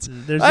else.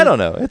 I don't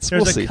know.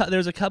 We'll see.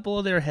 There's a couple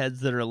of their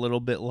heads that are a little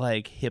bit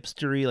like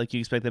hipstery, like you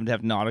expect them to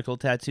have nautical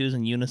tattoos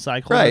and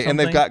unicycles. Right, and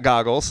they've got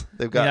goggles.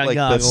 They've got like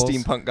goggles. the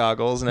steampunk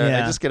goggles, and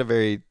I just get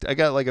I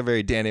got like a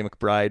very Danny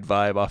McBride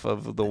vibe off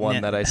of the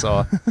one that I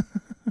saw.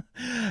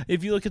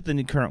 If you look at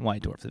the current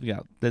White Dwarf,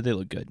 they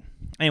look good.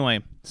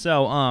 Anyway,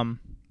 so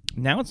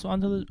now it's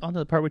on to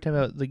the part where we talk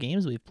about the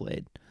games we've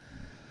played.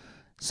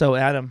 So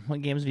Adam,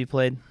 what games have you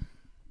played?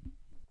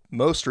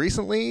 Most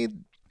recently,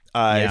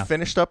 I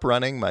finished up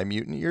running my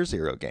Mutant Year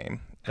Zero game.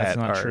 That's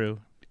not true.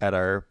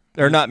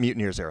 Not Mutant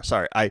Year Zero.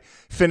 Sorry, I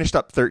finished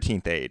up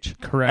 13th Age.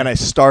 Correct. And I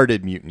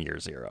started Mutant Year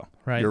Zero.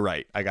 Right. You're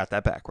right. I got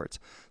that backwards.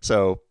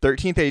 So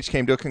 13th Age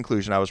came to a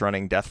conclusion. I was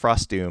running Death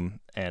Frost Doom,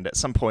 and at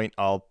some point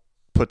I'll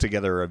put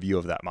together a review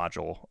of that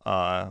module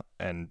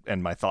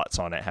and my thoughts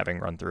on it, having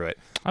run through it.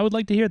 I would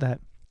like to hear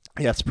that.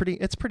 Yeah, it's pretty.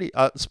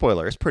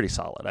 Spoiler, it's pretty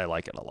solid. I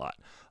like it a lot.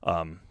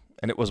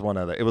 And it was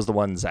the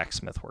one Zach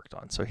Smith worked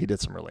on, so he did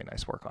some really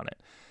nice work on it.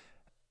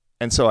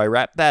 And so I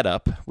wrapped that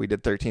up. We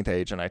did 13th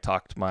Age, and I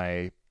talked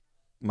my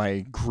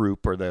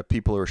group, or the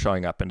people who were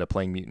showing up, into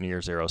playing Mutant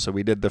Year Zero. So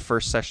we did the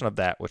first session of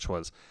that, which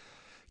was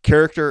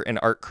character and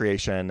art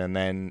creation, and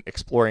then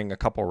exploring a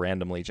couple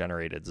randomly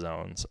generated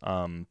zones.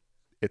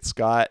 It's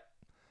got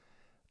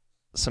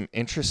some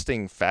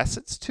interesting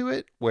facets to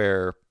it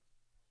where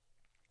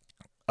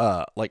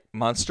like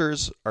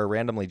monsters are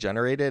randomly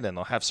generated and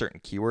they'll have certain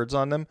keywords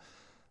on them.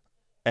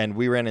 And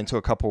we ran into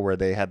a couple where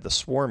they had the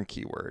swarm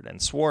keyword,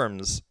 and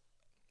swarms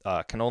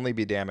can only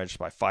be damaged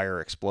by fire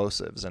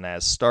explosives. And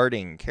as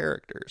starting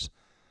characters,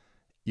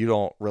 you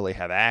don't really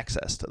have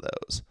access to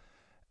those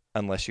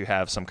unless you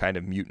have some kind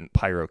of mutant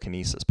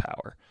pyrokinesis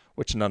power,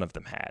 which none of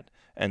them had.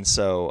 And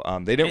so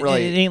they didn't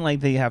really... It ain't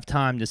like they have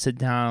time to sit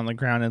down on the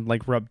ground and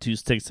like rub two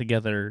sticks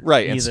together.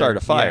 Right, and start a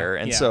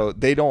fire. So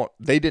they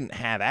didn't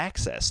have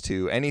access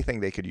to anything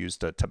they could use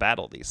to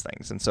battle these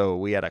things. And so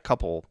we had a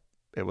couple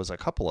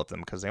of them,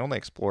 because they only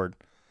explored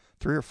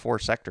 3 or 4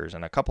 sectors,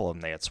 and a couple of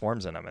them they had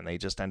swarms in them, and they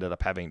just ended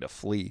up having to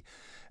flee.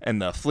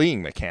 And the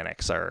fleeing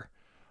mechanics are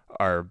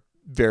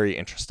very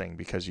interesting,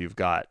 because you've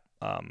got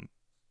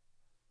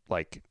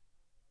like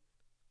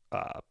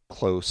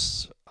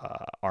close,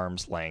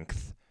 arm's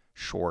length,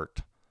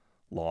 short,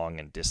 long,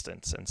 and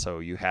distance, and so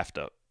you have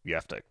to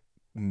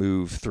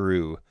move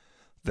through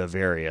the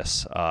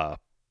various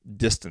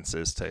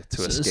distances to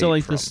escape. So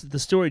like from. the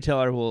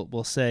storyteller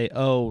will say,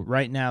 "Oh,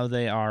 right now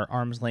they are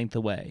arm's length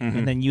away,"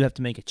 and then you have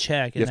to make a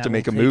check. You have to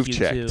make a move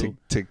check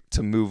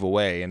to move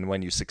away, and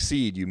when you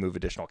succeed, you move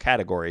additional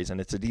categories. And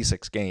it's a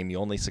D6 game. You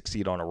only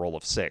succeed on a roll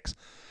of 6,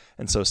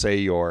 and so say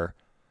your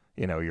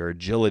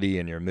agility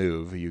and your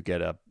move, you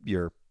get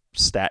your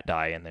stat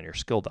die and then your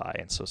skill die.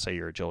 And so say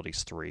your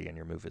agility's 3 and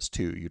your move is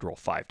 2, you'd roll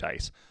 5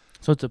 dice.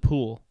 So it's a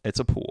pool. It's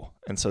a pool.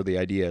 And so the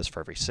idea is for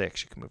every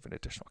 6, you can move an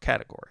additional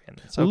category.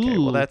 And it's okay,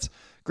 well, that's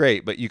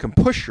great, but you can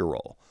push your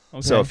roll.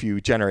 Okay. So if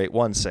you generate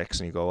 1 6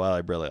 and you go, well,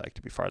 I'd really like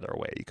to be farther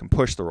away, you can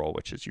push the roll,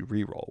 which is you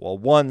re-roll. Well,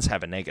 1s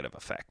have a negative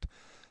effect.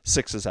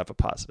 6s have a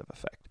positive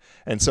effect.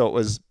 And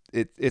so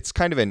it's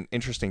kind of an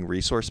interesting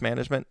resource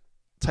management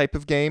type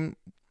of game.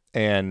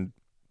 And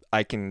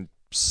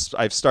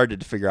I've started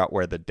to figure out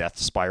where the death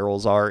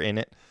spirals are in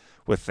it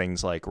with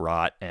things like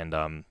rot and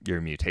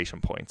your mutation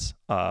points.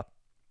 I'm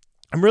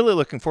really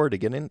looking forward to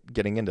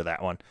getting into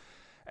that one.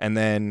 And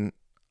then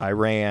I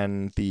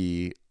ran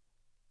the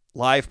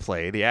live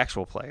play, the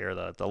actual play, or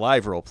the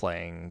live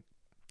role-playing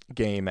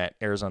game at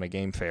Arizona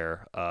Game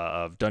Fair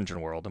of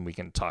Dungeon World, and we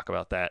can talk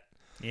about that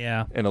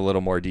in a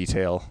little more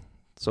detail.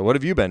 So what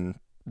have you been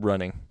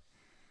running?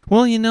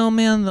 Well,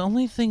 man, the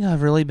only thing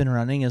I've really been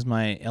running is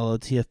my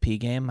LOTFP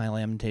game, my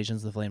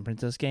Lamentations of the Flame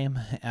Princess game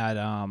at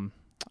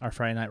our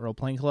Friday Night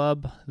Role-Playing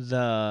Club.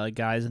 The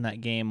guys in that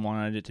game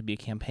wanted it to be a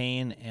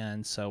campaign,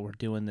 and so we're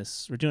doing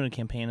a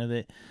campaign of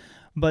it.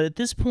 But at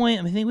this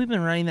point, I think we've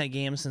been running that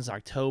game since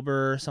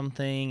October or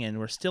something, and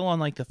we're still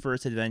on like the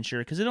first adventure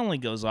because it only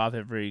goes off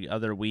every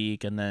other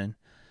week, and then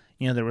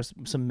there was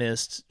some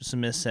missed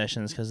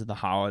sessions because of the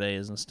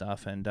holidays and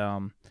stuff, and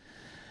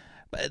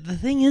but the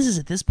thing is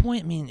at this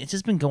point, I mean, it's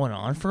just been going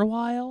on for a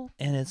while,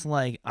 and it's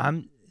like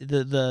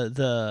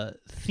the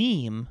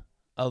theme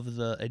of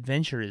the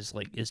adventure is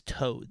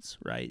toads,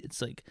 right?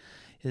 It's like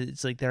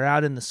they're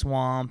out in the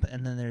swamp,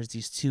 and then there's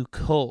these 2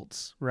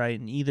 cults, right?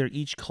 And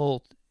each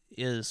cult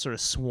is sort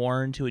of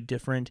sworn to a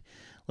different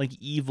like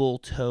evil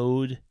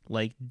toad,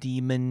 like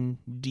demon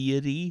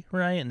deity,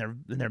 right? And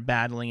they're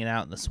battling it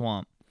out in the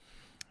swamp.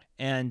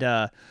 And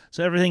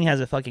so everything has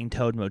a fucking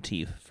toad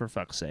motif, for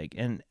fuck's sake.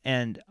 And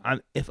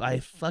if I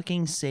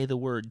fucking say the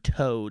word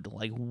toad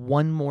like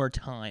one more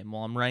time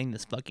while I'm writing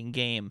this fucking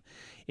game,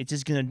 it's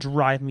just gonna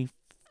drive me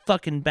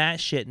fucking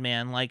batshit,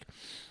 man. Like,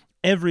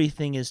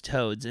 everything is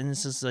toads, and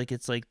it's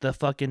like the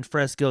fucking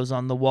frescoes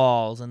on the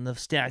walls, and the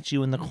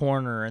statue in the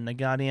corner, and the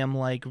goddamn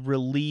like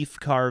relief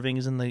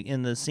carvings in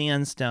the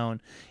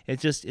sandstone.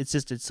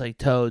 It's like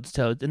toads,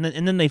 and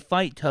then they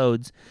fight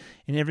toads,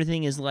 and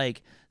everything is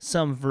like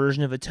some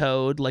version of a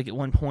toad. Like at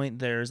one point,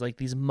 there's like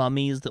these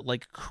mummies that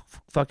like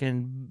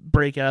fucking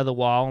break out of the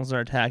walls and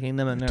are attacking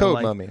them, and they're toad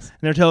like mummies.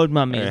 They're toad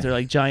mummies. Right. They're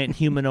like giant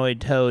humanoid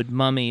toad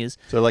mummies.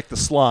 So like the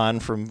Slan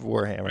from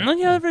Warhammer.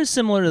 Yeah, very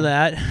similar to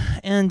that.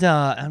 And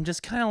I'm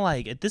just kind of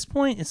like, at this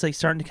point, it's like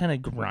starting to kind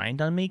of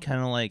grind on me.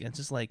 Kind of like, it's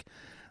just like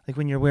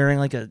when you're wearing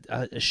like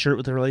a shirt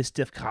with a really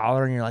stiff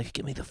collar, and you're like,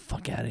 get me the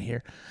fuck out of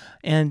here.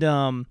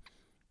 And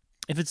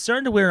if it's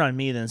starting to wear on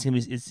me, then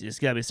it's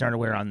got to be starting to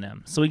wear on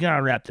them. So we got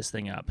to wrap this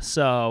thing up.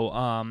 So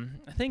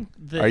I think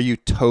Are you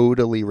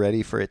totally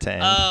ready for it to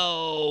end?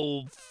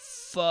 Oh,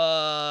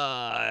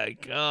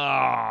 fuck.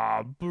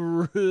 Oh,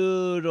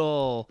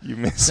 brutal. You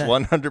miss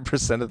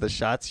 100% of the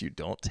shots you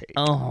don't take.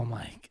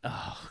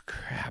 Oh,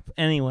 crap.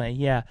 Anyway,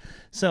 yeah.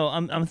 So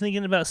I'm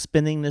thinking about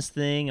spinning this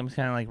thing. I'm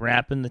kind of like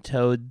wrapping the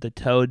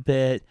toad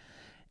bit,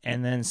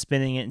 and then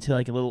spinning it into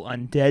like a little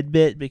undead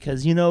bit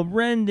because,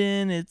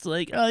 Brendan, it's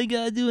like, oh, you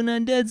gotta do an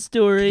undead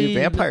story. Do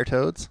vampire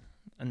toads?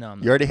 No,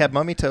 you already have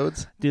mummy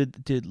toads?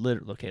 Dude,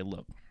 literally, okay,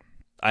 look.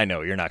 I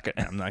know, you're not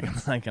gonna. I'm not.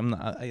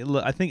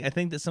 I think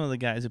that some of the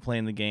guys who play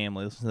in the game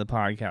listen to the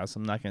podcast.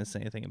 I'm not gonna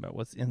say anything about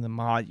what's in the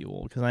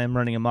module because I am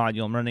running a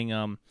module. I'm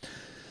running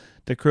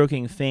the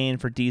Croaking Fane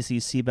for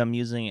DCC, but I'm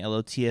using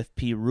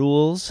LOTFP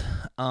rules.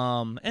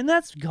 And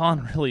that's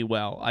gone really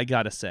well, I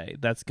gotta say.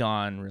 That's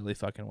gone really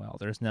fucking well.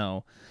 There's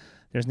no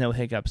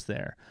hiccups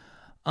there.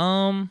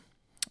 I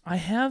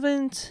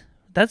haven't.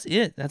 That's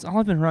it. That's all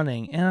I've been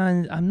running.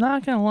 And I'm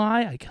not gonna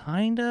lie, I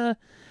kinda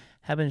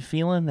have been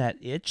feeling that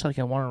itch, like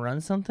I want to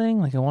run something.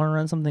 Like I want to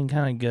run something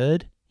kind of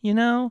good, You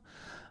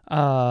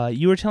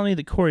were telling me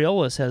that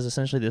Coriolis has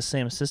essentially the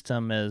same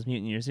system as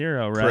Mutant Year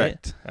Zero,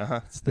 right?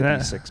 Correct. It's the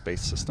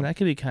D6-based system. That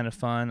could be kind of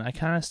fun. I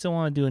kind of still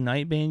want to do a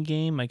Nightbane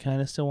game. I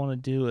kind of still want to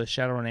do a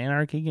Shadowrun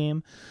Anarchy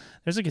game.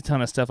 There's like a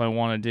ton of stuff I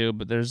want to do,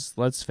 but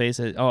let's face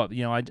it. Oh,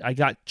 I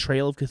got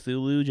Trail of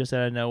Cthulhu just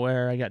out of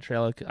nowhere. I got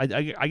Trail of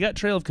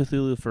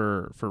Cthulhu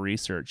for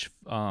research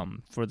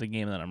for the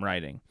game that I'm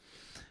writing.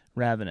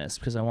 Ravenous,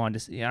 because I wanted to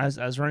see, I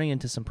was running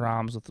into some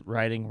problems with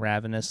writing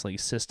Ravenous like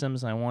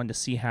systems, and I wanted to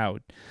see how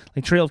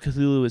like Trail of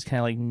Cthulhu is kind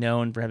of like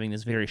known for having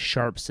this very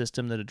sharp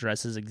system that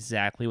addresses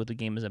exactly what the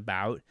game is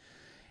about,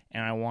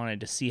 and I wanted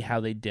to see how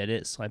they did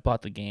it, so I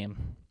bought the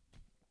game.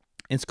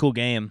 It's a cool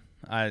game.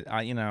 I'm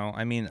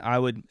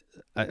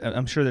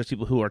sure there's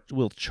people who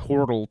will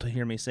chortle to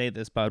hear me say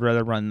this, but I'd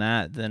rather run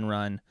that than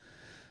run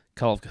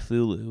Call of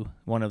Cthulhu,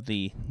 one of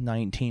the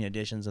 19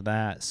 editions of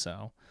that.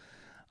 So,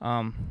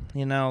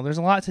 there's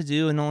a lot to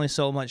do and only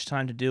so much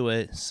time to do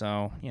it.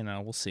 So,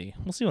 we'll see.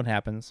 We'll see what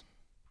happens.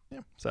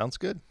 Yeah, sounds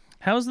good.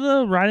 How's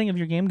the writing of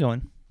your game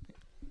going?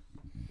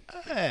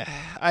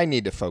 I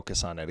need to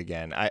focus on it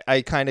again.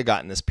 I kind of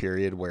got in this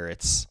period where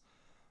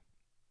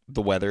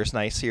the weather's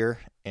nice here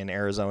in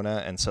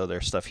Arizona, and so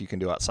there's stuff you can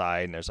do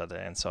outside,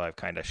 and so I've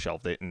kind of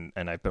shelved it,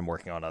 and I've been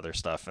working on other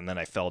stuff, and then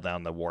I fell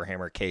down the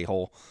Warhammer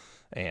K-hole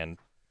and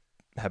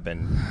have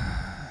been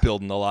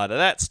building a lot of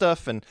that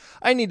stuff, and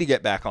I need to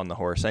get back on the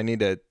horse. I need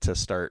to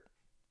start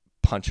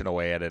punching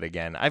away at it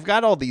again. I've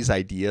got all these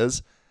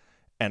ideas,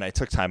 and I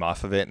took time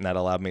off of it, and that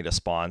allowed me to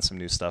spawn some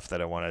new stuff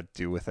that I want to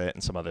do with it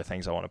and some other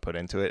things I want to put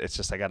into it. It's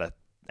just I got to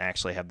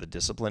actually have the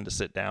discipline to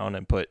sit down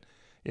and put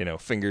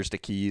fingers to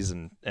keys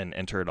and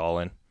enter it all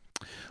in.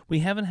 We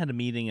haven't had a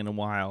meeting in a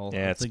while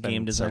at the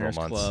Game Designers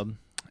Club,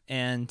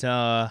 and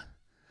I'm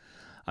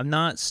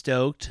not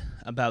stoked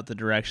about the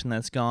direction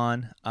that's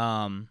gone.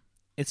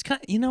 It's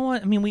kind of, you know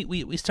what I mean.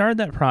 We started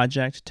that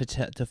project to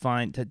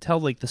tell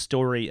like the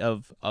story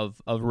of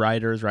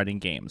writers writing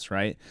games,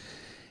 right?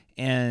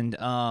 And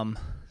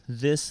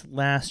this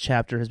last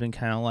chapter has been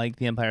kind of like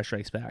The Empire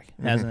Strikes Back,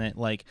 hasn't it?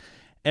 Like,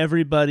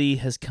 everybody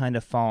has kind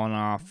of fallen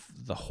off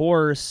the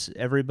horse.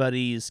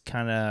 Everybody's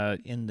kind of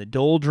in the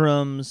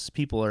doldrums.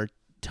 People are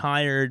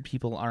tired.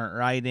 People aren't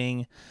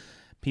writing.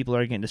 People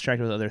are getting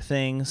distracted with other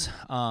things.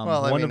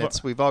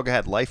 We've all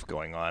had life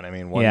going on. I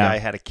mean, one guy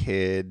had a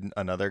kid.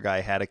 Another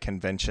guy had a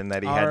convention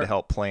that he had to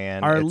help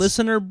plan. Our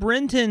listener,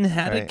 Brenton,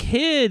 had a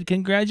kid.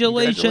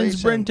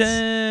 Congratulations,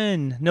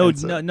 Brenton. No,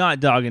 not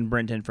dogging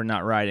Brenton for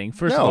not writing.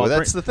 First of all,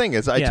 that's the thing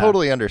is I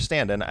totally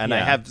understand, and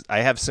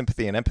I have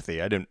sympathy and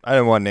empathy. I didn't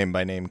want name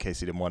by name in case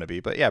he didn't want to be,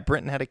 but yeah,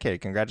 Brenton had a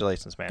kid.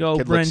 Congratulations, man. Go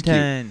kid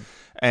Brenton. Looks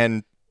cute.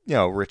 And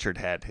Richard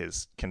had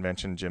his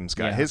convention. Jim's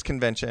got his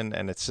convention,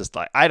 and it's just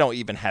like I don't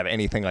even have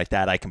anything like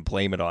that I can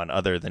blame it on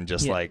other than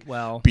just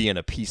being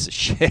a piece of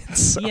shit.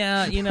 So.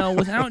 Yeah,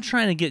 without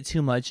trying to get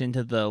too much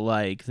into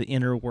the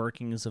inner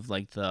workings of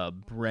like the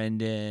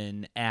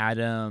Brendan,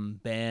 Adam,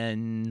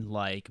 Ben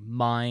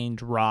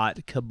mind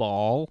rot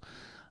cabal.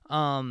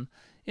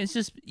 It's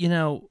just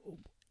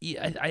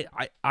I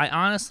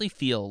honestly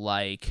feel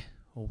like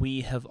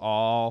we have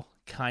all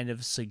kind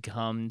of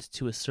succumbed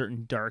to a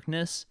certain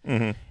darkness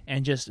and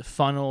just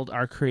funneled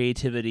our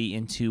creativity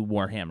into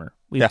Warhammer.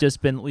 We've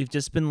just been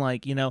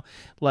like, I'm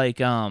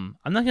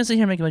not gonna sit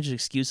here and make a bunch of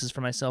excuses for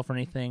myself or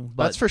anything,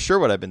 but that's for sure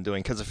what I've been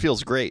doing because it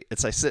feels great.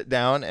 It's I sit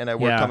down and I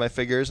work on my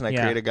figures and I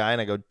create a guy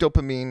and I go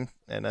dopamine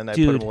and then I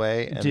put him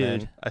away and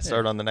then I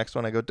start on the next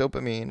one. I go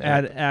dopamine.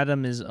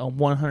 Adam is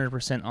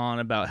 100% on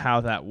about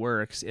how that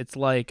works. It's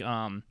like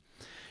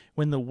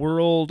when the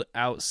world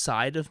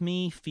outside of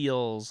me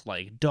feels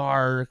like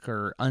dark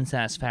or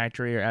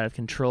unsatisfactory or out of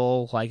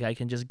control, like I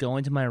can just go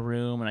into my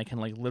room and I can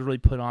literally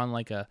put on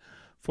a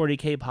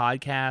 40K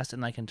podcast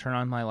and I can turn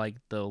on my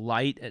the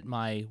light at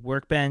my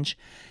workbench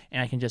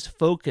and I can just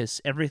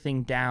focus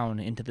everything down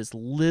into this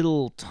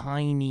little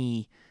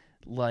tiny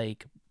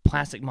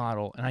plastic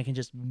model and I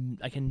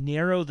can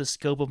narrow the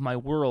scope of my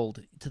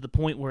world to the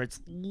point where it's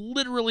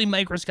literally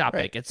microscopic.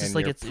 Right. It's just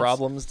and your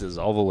problems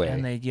dissolve away.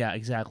 And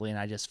exactly. And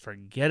I just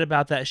forget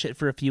about that shit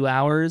for a few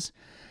hours.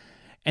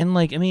 And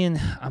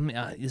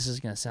this is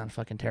gonna sound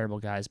fucking terrible,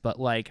 guys, but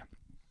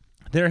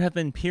there have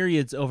been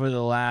periods over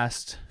the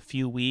last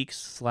few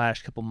weeks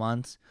 / couple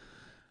months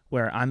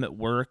where I'm at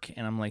work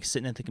and I'm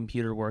sitting at the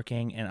computer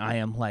working and I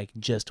am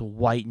just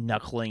white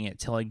knuckling it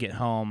till I get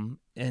home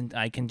and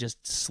I can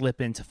just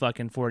slip into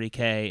fucking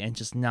 40K and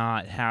just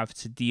not have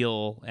to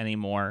deal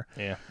anymore.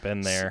 Yeah,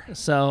 been there.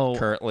 So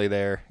currently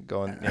there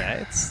going.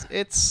 Yeah,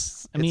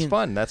 it's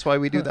fun. That's why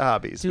we do the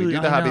hobbies. Dude, we do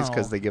the hobbies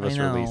because they give us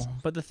release.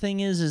 But the thing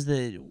is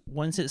that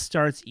once it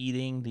starts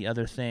eating the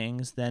other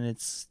things, then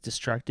it's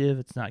destructive.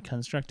 It's not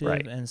constructive.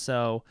 Right. And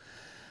so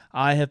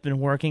I have been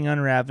working on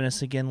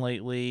Ravenous again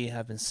lately.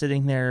 I've been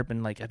sitting there, I've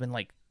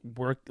been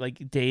work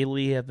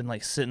daily. I've been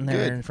sitting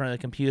there in front of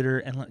the computer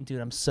and dude,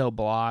 I'm so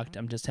blocked.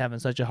 I'm just having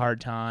such a hard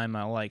time.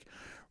 I'll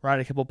write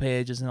a couple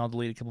pages and I'll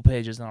delete a couple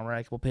pages and I'll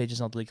write a couple pages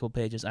and I'll delete a couple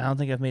pages. I don't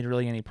think I've made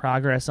really any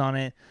progress on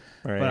it,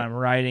 but I'm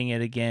writing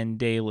it again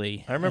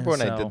daily. I remember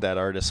when I did that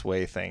Artist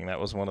Way thing. That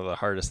was one of the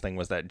hardest thing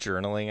was that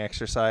journaling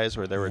exercise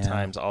where there were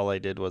times all I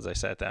did was I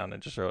sat down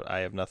and just wrote, I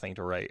have nothing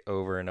to write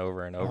over and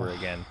over and over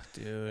again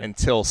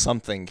until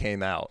something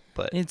came out.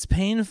 But it's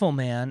painful,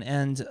 man.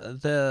 And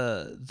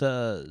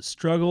the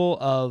struggle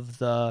of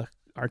the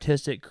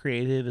artistic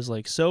creative is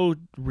so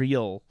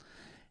real.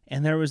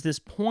 And there was this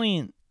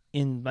point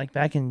in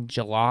back in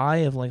July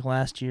of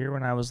last year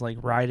when I was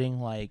writing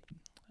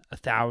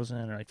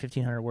 1,000 or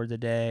 1,500 words a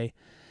day,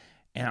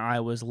 and I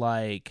was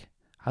I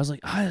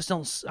just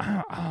don't.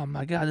 Oh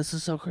my god, this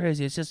is so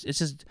crazy. It's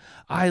just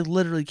I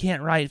literally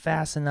can't write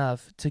fast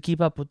enough to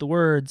keep up with the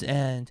words,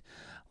 and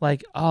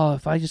like, oh,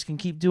 if I just can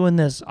keep doing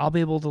this, I'll be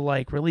able to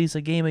like release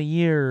a game a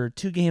year or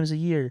 2 games a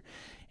year.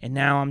 And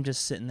now I'm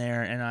just sitting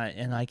there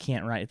and I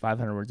can't write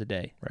 500 words a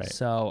day. Right.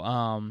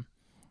 So,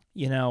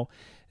 you know,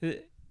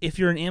 if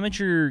you're an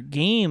amateur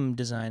game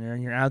designer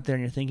and you're out there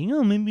and you're thinking,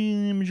 oh, maybe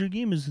an amateur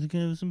game is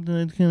kind of something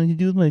I kind of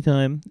do with my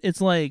time,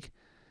 it's like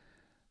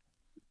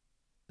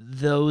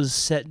those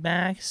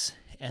setbacks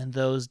and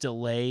those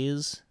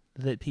delays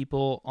that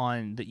people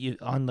on the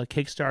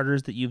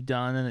Kickstarters that you've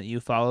done and that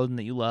you followed and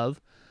that you love,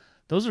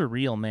 those are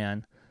real,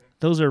 man.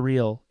 Those are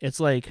real.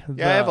 It's like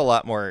I have a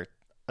lot more.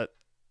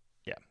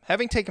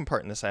 Having taken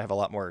part in this, I have a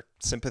lot more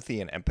sympathy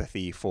and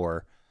empathy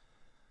for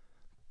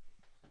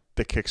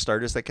the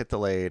Kickstarters that get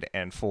delayed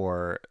and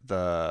for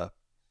the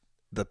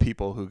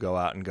people who go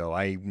out and go,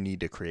 I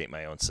need to create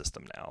my own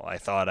system now. I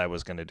thought I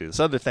was going to do this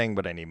other thing,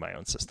 but I need my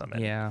own system.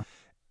 And yeah.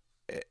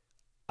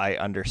 I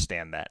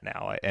understand that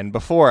now. And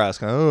before I was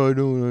going, I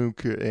don't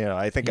care.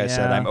 I think I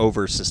said I'm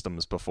over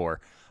systems before.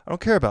 I don't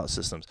care about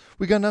systems.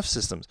 We got enough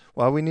systems.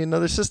 Why we need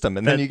another system?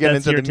 And then you get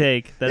into your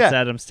take. That's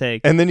Adam's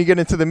take. And then you get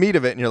into the meat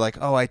of it, and you're like,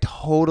 oh, I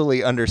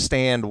totally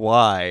understand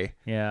why.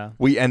 Yeah.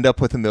 We end up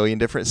with a million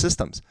different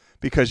systems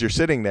because you're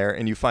sitting there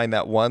and you find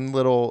that one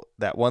little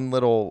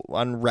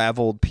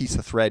unraveled piece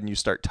of thread, and you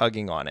start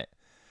tugging on it,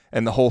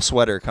 and the whole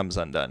sweater comes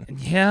undone.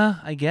 Yeah,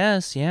 I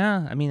guess.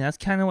 Yeah, I mean that's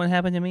kind of what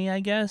happened to me.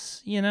 I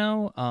guess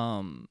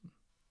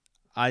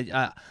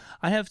I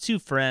have 2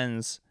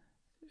 friends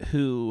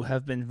who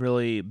have been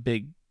really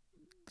big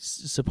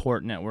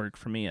support network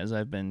for me as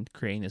I've been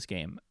creating this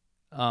game.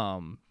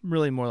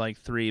 Really more like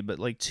 3, but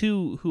like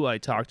 2 who I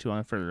talk to on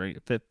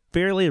a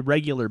fairly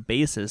regular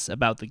basis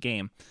about the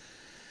game.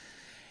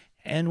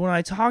 And when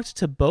I talked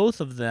to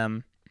both of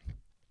them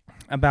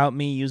about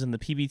me using the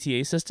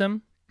PBTA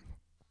system,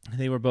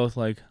 they were both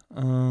like,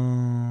 oh.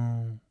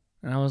 And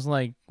I was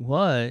like,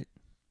 what?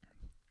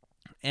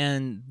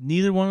 And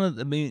neither one of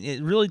them, I mean,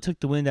 it really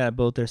took the wind out of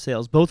both their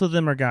sails. Both of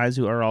them are guys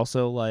who are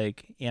also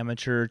like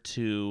amateur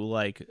to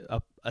like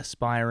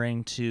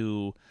aspiring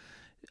to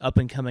up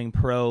and coming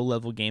pro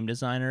level game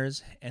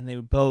designers. And they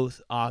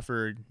both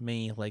offered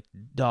me like,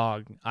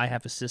 dog, I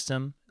have a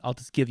system. I'll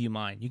just give you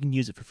mine. You can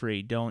use it for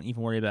free. Don't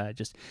even worry about it.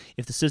 Just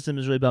if the system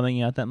is really bumming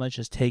you out that much,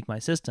 just take my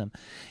system.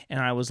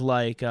 And I was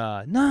like,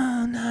 no,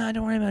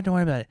 don't worry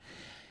about it.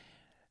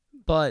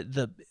 But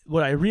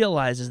what I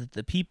realized is that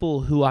the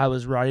people who I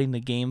was writing the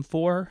game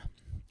for,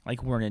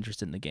 like, weren't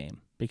interested in the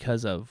game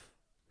because of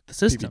the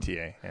system.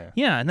 PBTA, yeah.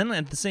 Yeah, and then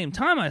at the same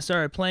time, I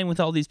started playing with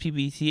all these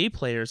PBTA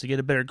players to get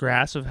a better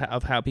grasp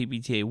of how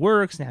PBTA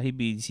works and how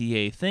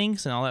PBTA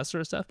thinks and all that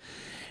sort of stuff.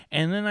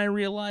 And then I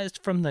realized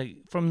from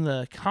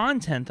the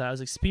content that I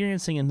was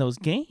experiencing in those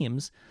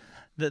games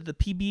that the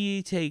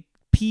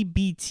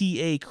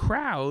PBTA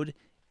crowd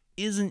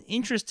isn't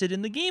interested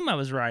in the game I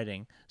was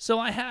writing.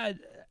 So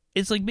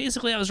it's like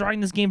basically I was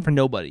writing this game for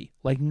nobody.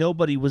 Like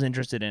nobody was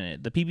interested in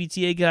it. The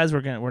PBTA guys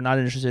were not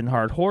interested in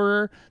hard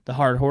horror. The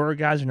hard horror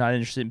guys are not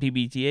interested in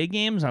PBTA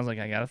games. I was like,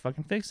 I gotta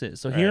fucking fix it.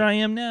 So Here I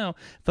am now,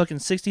 fucking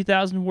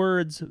 60,000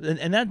 words,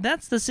 and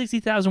that's the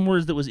 60,000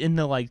 words that was in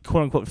the like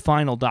quote unquote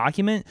final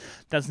document.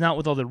 That's not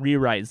with all the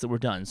rewrites that were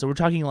done. So we're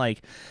talking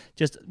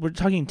we're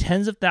talking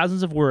tens of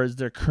thousands of words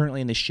that are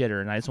currently in the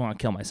shitter, and I just want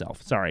to kill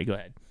myself. Sorry, go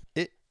ahead.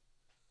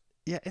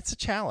 It's a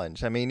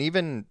challenge. I mean,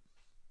 even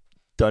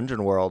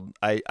Dungeon World,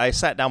 I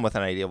sat down with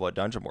an idea of what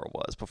Dungeon World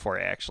was before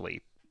I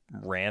actually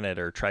ran it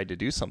or tried to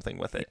do something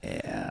with it.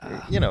 Yeah.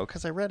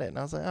 Because I read it and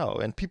I was like, oh,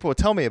 and people would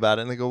tell me about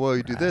it and they go, well,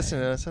 you do this.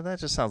 And I said, that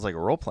just sounds like a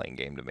role-playing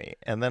game to me.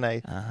 And then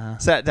I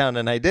sat down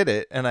and I did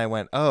it and I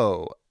went,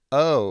 oh,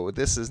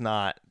 that's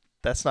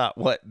not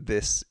what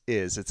this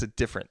is. It's a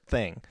different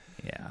thing.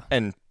 Yeah.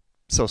 And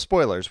so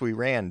spoilers, we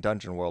ran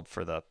Dungeon World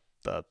for the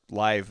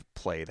live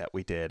play that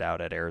we did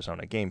out at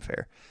Arizona Game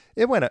Fair.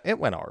 It went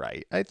all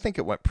right. I think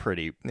it went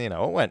pretty,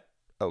 it went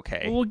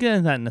okay. We'll get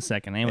into that in a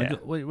second. Anyway, yeah.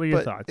 What are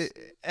your thoughts?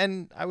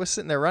 And I was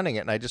sitting there running it,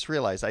 and I just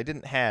realized I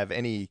didn't have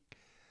any.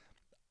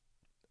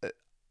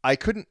 I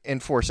couldn't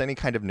enforce any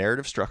kind of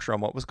narrative structure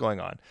on what was going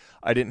on.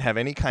 I didn't have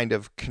any kind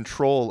of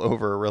control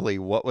over really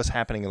what was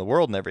happening in the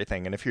world and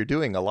everything. And if you're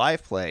doing a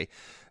live play,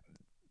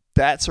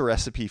 that's a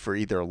recipe for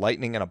either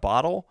lightning in a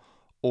bottle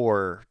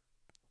or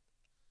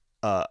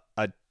a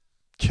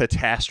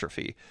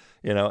catastrophe,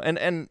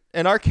 and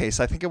in our case,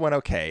 I think it went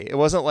okay. It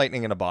wasn't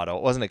lightning in a bottle.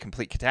 It wasn't a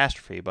complete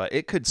catastrophe, but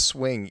it could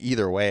swing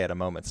either way at a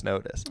moment's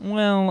notice.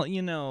 Well, you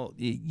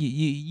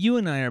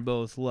and I are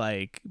both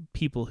like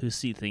people who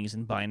see things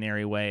in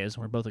binary ways.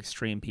 We're both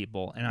extreme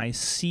people, and I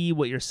see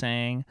what you're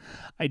saying.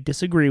 I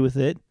disagree with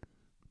it,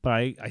 but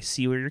I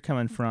see where you're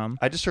coming from.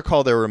 I just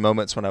recall there were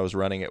moments when I was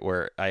running it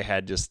where I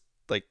had just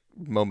like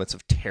moments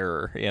of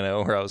terror,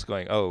 where I was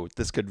going, oh,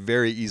 this could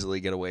very easily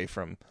get away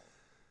from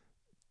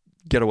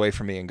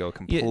me and go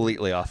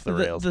completely off the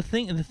rails. The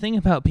thing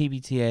about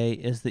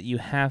PBTA is that you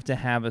have to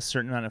have a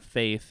certain amount of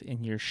faith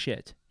in your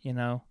shit,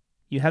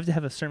 You have to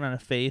have a certain amount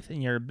of faith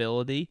in your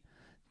ability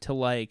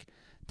to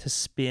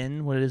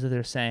spin what it is that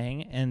they're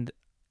saying. And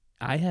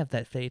I have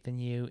that faith in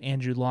you.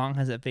 Andrew Long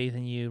has that faith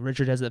in you.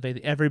 Richard has that faith.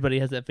 Everybody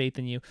has that faith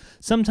in you.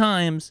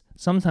 Sometimes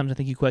I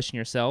think you question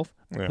yourself,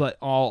 Yeah. but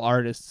all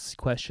artists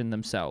question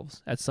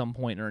themselves at some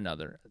point or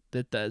another.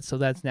 So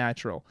that's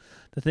natural.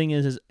 The thing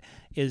is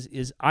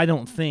I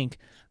don't think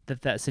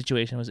that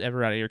situation was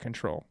ever out of your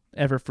control,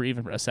 ever for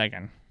even a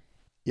second.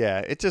 Yeah,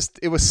 it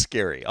was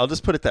scary. I'll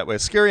just put it that way.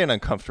 Scary and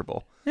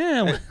uncomfortable.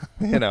 Yeah.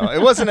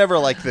 It wasn't ever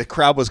like the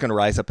crowd was going to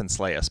rise up and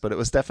slay us, but it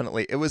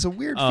was a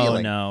weird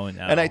feeling. No.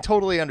 And I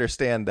totally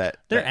understand that.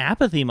 Their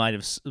apathy might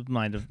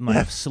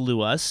have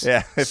slew us.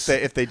 Yeah,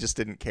 if they just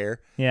didn't care.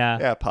 Yeah.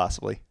 Yeah,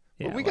 possibly.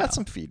 Yeah, But we got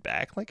some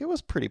feedback. Like, it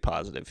was pretty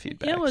positive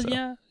feedback. Yeah, well,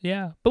 so.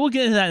 yeah. But we'll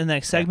get into that in the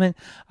next segment.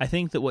 I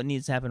think that what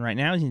needs to happen right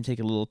now is you need to take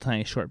a little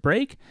tiny short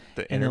break.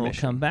 And then we'll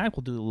come back.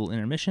 We'll do a little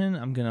intermission.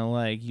 I'm going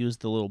to use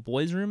the little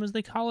boys' room, as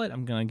they call it.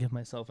 I'm going to give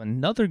myself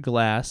another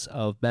glass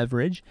of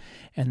beverage.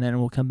 And then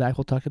we'll come back.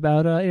 We'll talk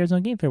about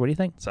Arizona Game Fair. What do you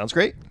think? Sounds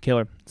great.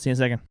 Killer. See you in a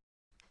second.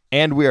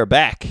 And we are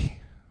back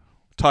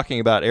talking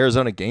about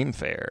Arizona Game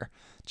Fair.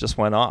 Just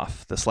went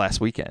off this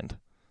last weekend.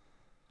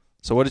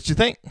 So what did you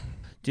think?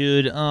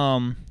 Dude,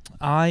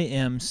 I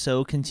am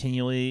so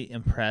continually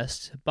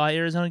impressed by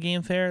Arizona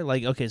Game Fair.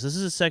 Like, okay, so this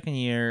is the second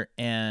year,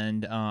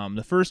 and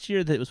the first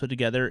year that it was put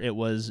together,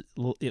 it's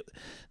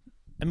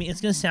going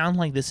to sound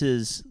like this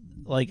is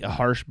like a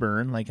harsh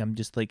burn, like I'm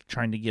just like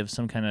trying to give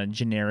some kind of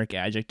generic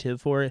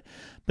adjective for it,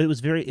 but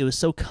it was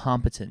so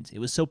competent. It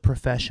was so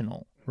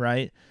professional,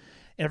 right?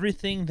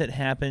 Everything that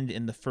happened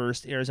in the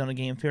first Arizona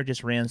Game Fair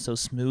just ran so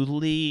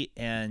smoothly,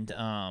 and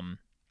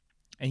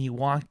you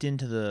walked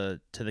into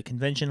the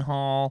convention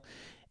hall,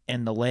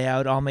 and the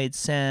layout all made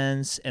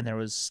sense, and there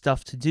was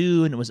stuff to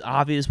do, and it was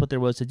obvious what there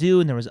was to do,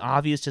 and there was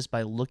obvious just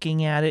by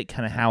looking at it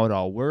kind of how it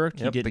all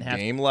worked. Yep, the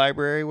game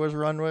library was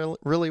run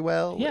really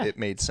well. Yeah. It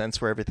made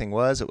sense where everything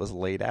was. It was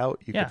laid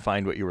out. You could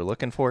find what you were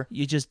looking for.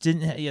 You just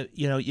didn't,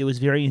 it was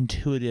very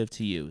intuitive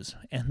to use.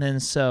 And then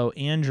so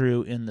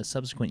Andrew, in the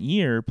subsequent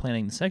year,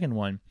 planning the second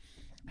one,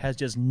 has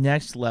just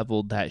next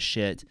leveled that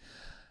shit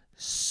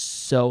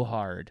so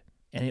hard.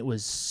 And it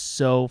was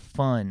so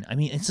fun. I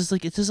mean, it's just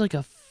like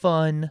a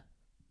fun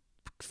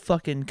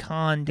fucking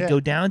con to go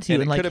down to,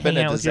 and it like could have been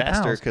a out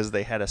disaster because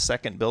they had a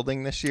second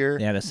building this year.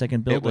 Yeah, the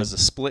second building. It was a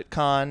split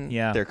con.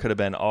 Yeah, there could have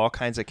been all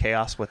kinds of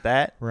chaos with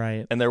that.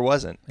 Right, and there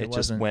wasn't. It wasn't.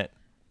 Just went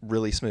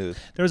really smooth.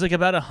 There was like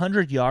about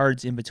 100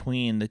 yards in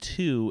between the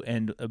two,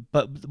 and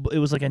but it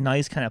was like a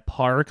nice kind of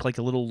park, like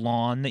a little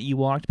lawn that you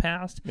walked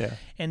past. Yeah.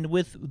 And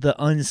with the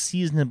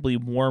unseasonably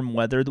warm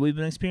weather that we've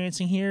been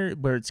experiencing here,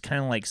 where it's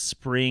kind of like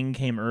spring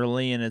came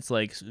early, and it's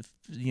like spring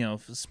in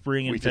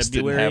February. We just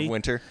didn't have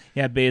winter.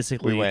 Yeah,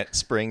 basically. We went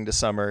spring to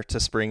summer to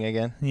spring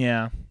again.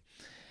 Yeah.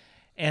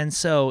 And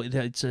so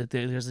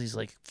there's these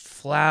like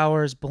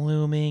flowers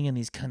blooming and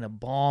these kind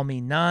of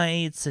balmy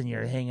nights, and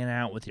you're hanging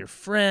out with your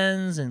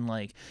friends, and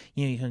like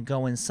you can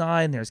go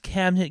inside and there's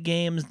cabinet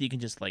games that you can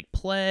just like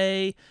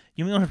play.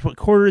 You don't have to put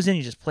quarters in;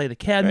 you just play the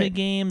cabinet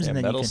games, and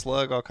then Metal you can,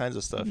 Slug, all kinds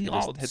of stuff. You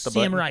just hit the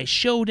Samurai button.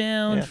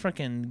 Showdown,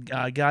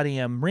 freaking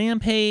goddamn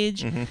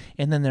Rampage, and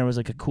then there was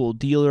like a cool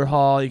dealer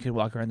hall. You could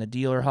walk around the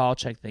dealer hall,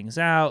 check things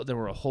out. There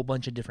were a whole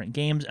bunch of different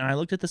games, and I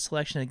looked at the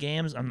selection of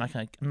games. I'm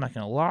not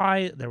gonna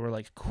lie, there were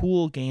like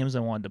cool games I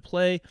wanted to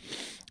play.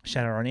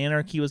 Shadowrun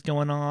Anarchy was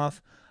going off.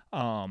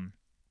 Cyberpunk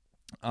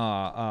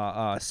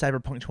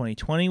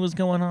 2020 was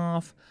going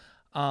off.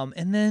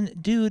 And then,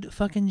 dude,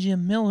 fucking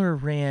Jim Miller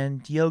ran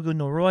Diogo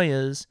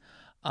Noroya's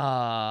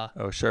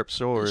Sharp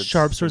Swords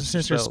and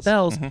Sinister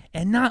Spells.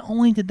 And not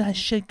only did that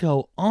shit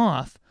go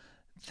off,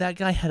 that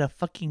guy had a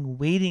fucking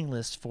waiting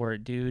list for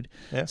it, dude.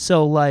 Yeah.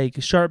 So,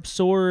 like, Sharp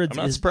Swords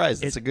I'm not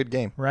surprised. It's a good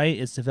game. Right?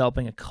 It's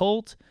developing a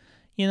cult.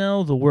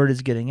 The word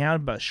is getting out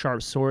about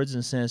Sharp Swords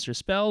and Sinister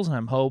Spells,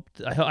 and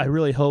I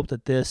really hope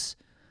that this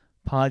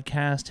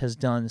podcast has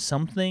done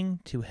something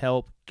to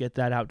help get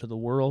that out to the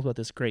world about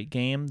this great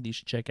game that you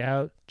should check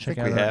out. Check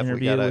out our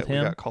interview with him.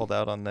 We got called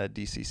out on the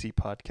DCC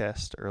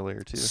podcast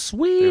earlier too.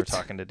 Sweet. They were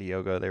talking to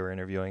Diogo. They were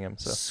interviewing him.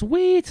 So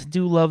sweet.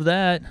 Do love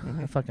that.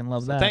 I fucking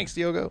love that. Thanks,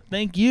 Diogo.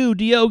 Thank you,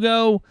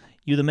 Diogo.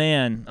 You the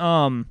man.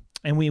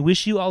 And we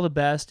wish you all the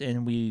best,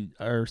 and we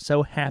are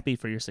so happy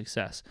for your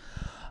success.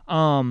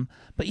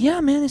 But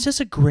yeah, man, it's just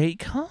a great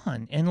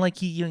con, and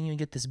like you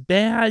get this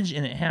badge,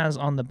 and it has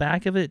on the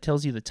back of it, it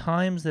tells you the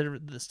times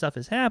that the stuff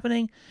is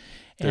happening.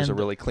 There's a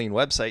really clean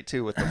website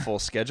too with the full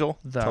schedule.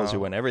 Tells you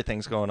when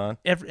everything's going on.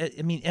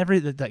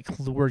 The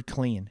word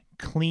clean,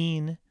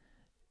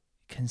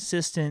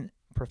 consistent,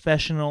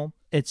 professional.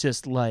 It's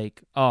just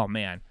like, oh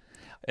man.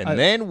 And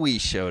then we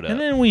showed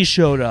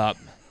up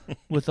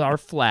with our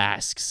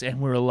flasks,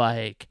 and we're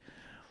like,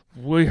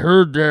 we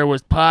heard there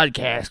was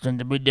podcasting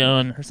to be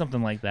done, or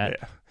something like that.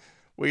 Yeah.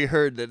 We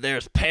heard that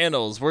there's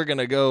panels. We're going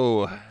to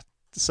go.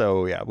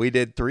 So, yeah, we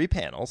did 3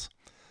 panels.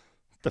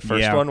 The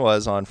first one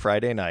was on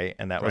Friday night,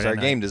 and that was our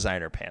game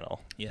designer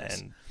panel.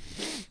 Yes.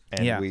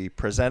 And we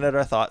presented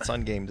our thoughts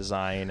on game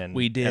design and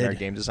our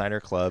game designer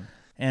club.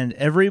 And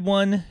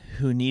everyone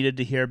who needed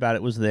to hear about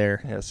it was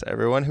there. Yes,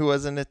 everyone who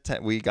was in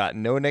attendance. We got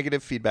no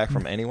negative feedback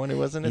from anyone who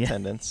was in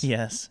attendance.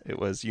 Yes. It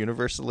was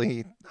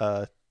universally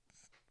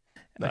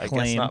I guess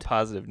claimed. not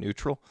positive,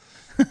 neutral.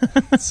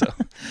 So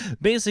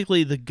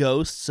Basically, the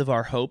ghosts of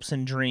our hopes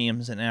and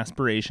dreams and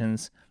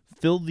aspirations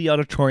filled the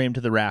auditorium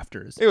to the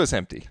rafters. it was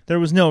empty. There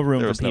was no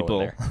room There for was no one people.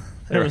 there.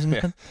 There was no.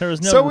 Yeah. There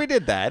was no. So we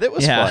did that. It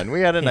was Yeah. fun.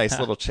 We had a nice Yeah.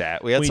 little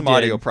chat. We had We some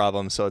audio did.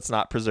 problems, so it's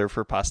not preserved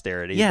for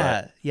posterity.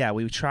 Yeah.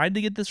 We tried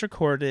to get this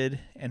recorded,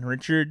 and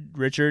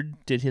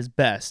Richard did his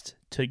best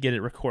to get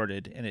it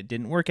recorded, and it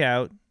didn't work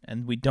out.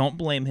 And we don't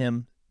blame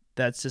him.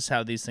 That's just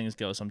how these things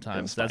go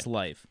sometimes. That's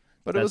life.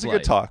 But it That's was a life.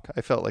 good talk.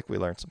 I felt like we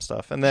learned some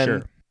stuff. And then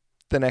Sure.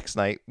 the next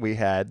night we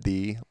had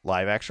the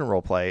live action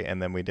role play,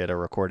 and then we did a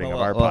recording of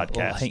our Well,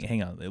 podcast.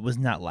 hang on. It was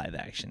not live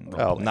action.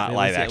 Oh, roleplay. not It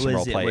live was- action it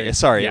role was- play. it was-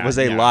 Sorry, yeah, it was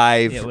a yeah.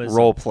 live It was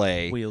role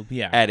play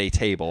yeah. at a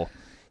table.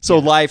 So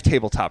live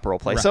tabletop role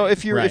play. So Right,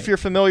 if you're right.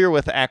 familiar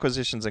with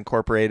Acquisitions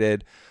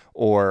Incorporated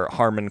or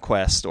Harmon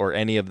Quest or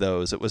any of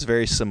those, it was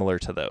very similar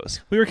to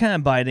those. We were kind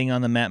of biting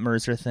on the Matt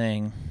Mercer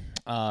thing,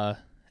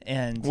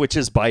 and Which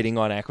is biting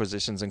on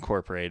Acquisitions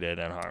Incorporated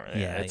and Harmon.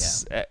 Yeah,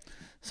 yeah.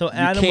 so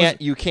Adam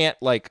You can't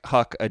like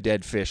huck a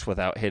dead fish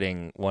without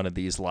hitting one of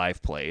these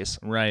live plays.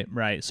 was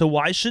right. So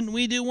why shouldn't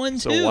we do one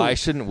So too? why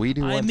shouldn't we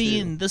do one I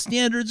mean, the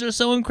standards are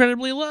so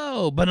incredibly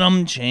low. But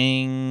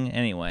ching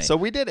anyway. too? So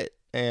we did it,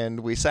 and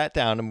we sat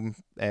down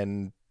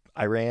and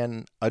I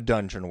ran a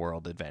Dungeon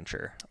World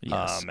adventure.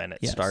 Yes, And it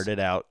yes. started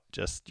out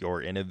just you're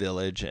in a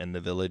village and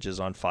the village is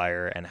on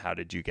fire, and how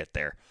did you get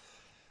there?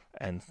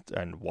 And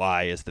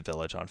why is the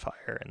village on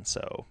fire? And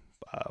so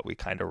we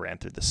kind of ran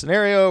through the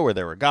scenario where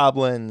there were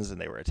goblins and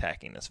they were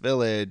attacking this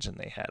village, and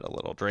they had a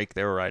little drake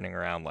they were riding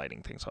around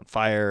lighting things on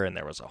fire, and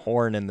there was a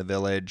horn in the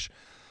village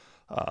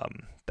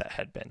that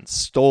had been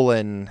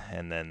stolen,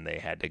 and then they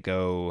had to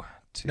go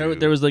to...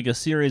 There was like a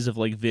series of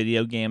like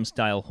video game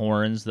style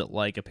horns that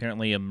like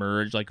apparently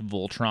emerged like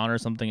Voltron or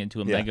something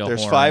into a mega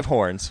there's horn. 5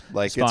 horns.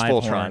 Like, There's it's 5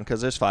 Voltron horn.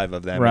 because there's 5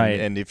 of them. Right.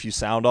 And if you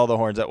sound all the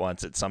horns at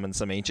once, it summons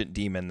some ancient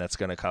demon that's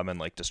going to come and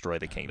like destroy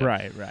the kingdom.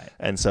 Right.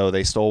 And so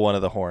they stole one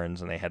of the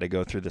horns, and they had to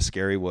go through the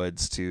scary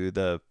woods to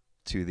the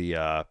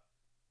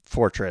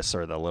fortress,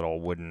 or the little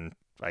wooden,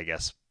 I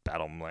guess,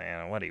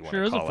 battleland. What do you want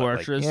Sure, to it was a call it?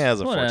 fortress. Like, yeah, it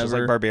was a fortress, like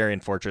Whatever. barbarian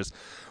fortress,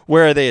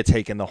 where they had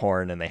taken the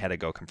horn, and they had to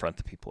go confront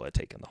the people who had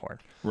taken the horn.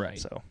 Right.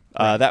 So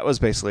that was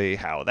basically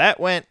how that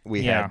went.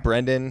 We Yeah. had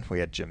Brendan, we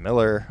had Jim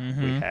Miller, we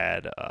Mhm.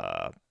 had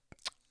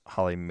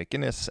Holly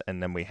McGinnis,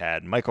 and then we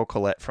had Michael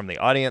Collette from the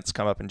audience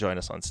come up and join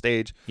us on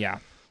stage. Yeah.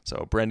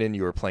 So Brendan,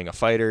 you were playing a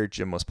fighter,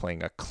 Jim was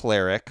playing a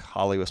cleric,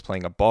 Holly was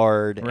playing a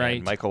bard, Right.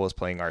 and Michael was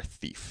playing our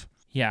thief.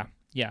 Yeah.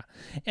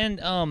 And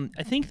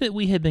I think that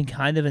we had been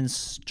kind of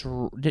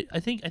I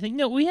think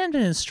no, we hadn't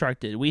been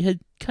instructed. We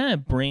had kind of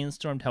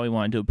brainstormed how we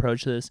wanted to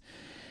approach this,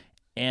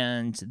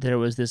 and there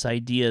was this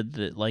idea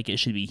that like it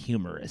should be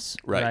humorous,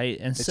 right?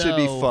 And It so should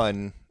be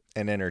fun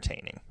and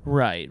entertaining.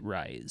 Right.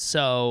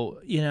 So,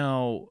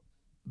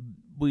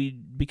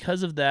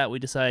 because of that, we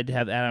decided to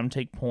have Adam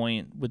take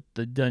point with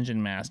the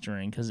dungeon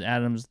mastering, because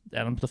Adam's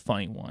the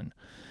funny one.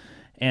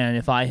 And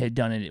if I had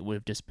done it, it would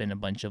have just been a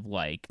bunch of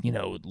like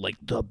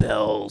the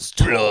bells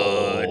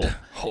toll,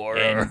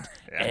 horror,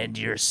 and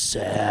you're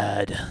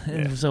sad.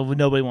 And so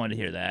nobody wanted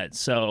to hear that.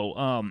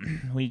 So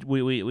we but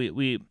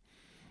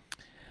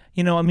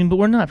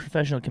we're not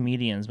professional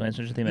comedians by any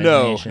stretch of the No,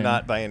 imagination.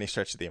 not by any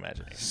stretch of the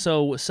imagination.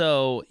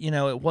 So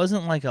it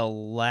wasn't like a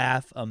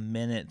laugh a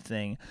minute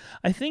thing.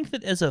 I think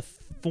that as a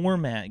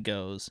format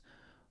goes,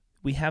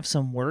 we have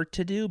some work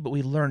to do, but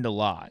we learned a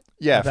lot.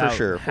 Yeah, for about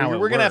sure. how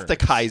We're it going to have to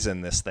works.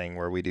 Kaizen this thing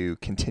where we do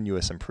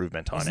continuous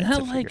improvement on Is it. that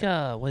to like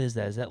figure- what is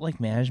that? Is that like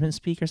management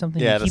speak or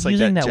something? Yeah, You that's keep like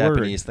using that word.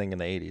 Japanese thing in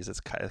the 80s.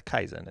 It's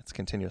Kaizen. It's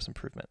continuous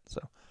improvement.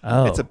 So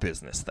Oh, it's a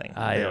business thing.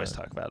 I They always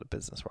don't- talk about a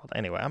business world.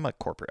 Anyway, I'm a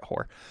corporate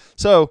whore.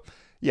 So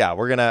yeah,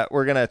 we're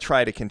gonna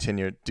try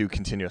to do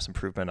continuous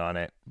improvement on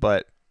it.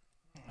 But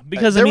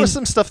because there was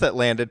some stuff that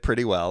landed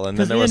pretty well, and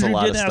then because there was a Andrew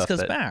lot did of stuff ask us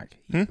that back,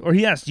 Hmm? or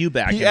he asked you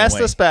back. He in a asked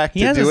way. us back He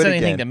to hasn't do it said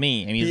anything again. to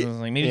me, and he's just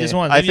like maybe Yeah. just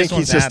wants. I maybe think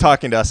wants he's just Adam.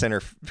 talking to us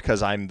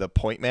because I'm the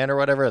point man or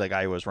whatever, the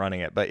guy who was running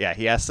it. But yeah,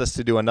 he asked us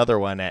to do another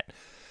one at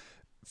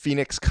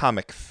Phoenix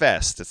Comic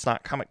Fest. It's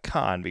not Comic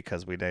Con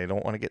because they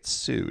don't want to get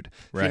sued.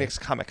 Right. Phoenix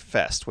Comic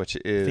Fest, which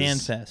is Fan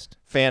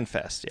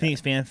Fest, Yeah.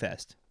 Phoenix Fan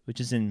Fest, which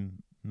is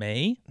in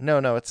May.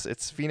 No,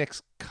 it's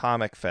Phoenix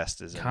Comic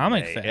Fest is in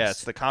Comic May. Fest. Yeah,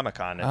 it's the Comic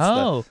Con.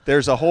 Oh.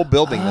 There's a whole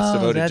building that's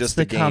devoted that's just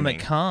the to gaming. Comic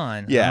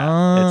Con.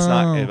 Yeah, it's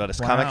not, but it's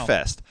wow. Comic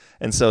Fest,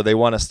 and so they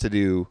want us to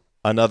do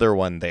another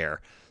one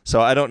there. So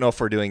I don't know if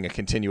we're doing a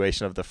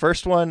continuation of the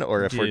first one,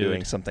 or if we're Dude.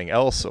 doing something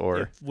else,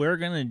 or If we're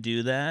gonna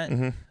do that,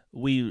 Mhm.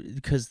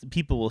 because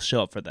people will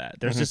show up for that.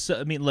 There's just,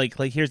 I mean, like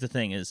here's the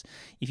thing: is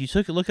if you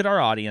took a look at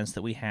our audience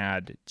that we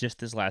had just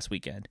this last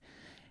weekend,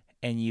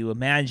 and you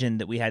imagine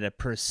that we had a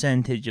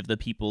percentage of the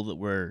people that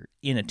were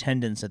in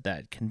attendance at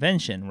that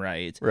convention,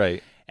 right?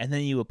 right. And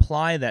then you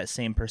apply that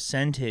same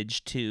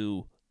percentage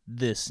to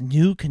this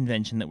new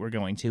convention that we're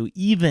going to,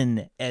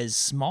 even as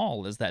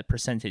small as that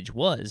percentage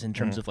was in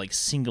terms of like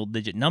single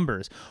digit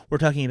numbers, we're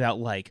talking about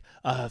like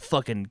a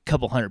fucking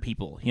couple hundred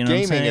people. You know,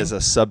 Gaming what I'm saying? is a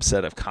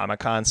subset of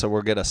Comic-Con, so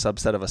we'll get a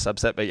subset of a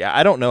subset. But yeah,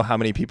 I don't know how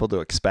many people to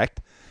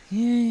expect.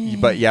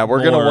 But yeah,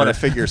 we're gonna want to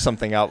figure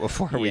something out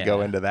before we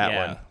go into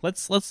that one.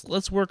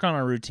 Let's work on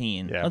our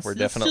routine. Yeah, we're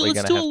definitely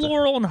let's gonna do have a to.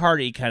 Laurel and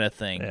Hardy kind of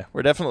thing. Yeah,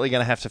 we're definitely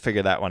gonna have to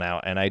figure that one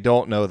out, and I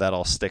don't know that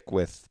I'll stick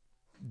with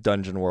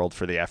Dungeon World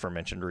for the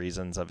aforementioned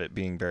reasons of it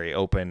being very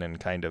open and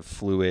kind of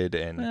fluid.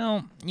 And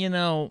Well, you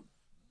know,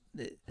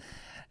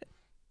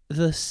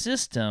 the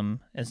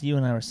system, as you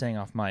and I were saying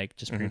off mic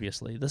just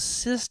previously, the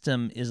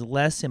system is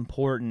less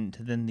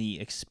important than the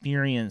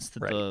experience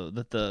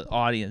that the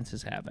audience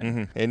is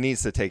having. it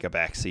needs to take a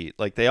back seat.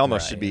 Like they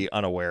almost should be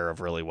unaware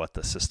of really what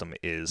the system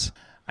is.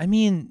 I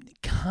mean,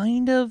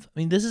 kind of. I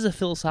mean, this is a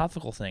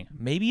philosophical thing.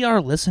 Maybe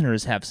our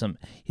listeners have some,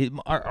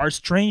 our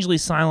strangely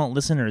silent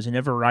listeners who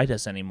never write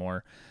us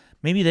anymore,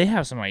 maybe they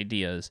have some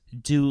ideas.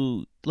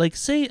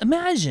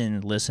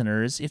 Imagine,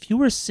 listeners, if you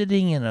were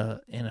sitting in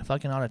a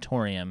fucking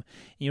auditorium and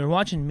you were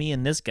watching me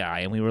and this guy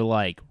and we were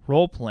like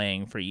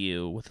role-playing for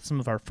you with some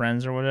of our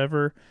friends or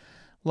whatever,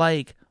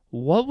 like,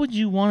 what would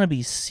you want to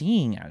be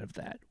seeing out of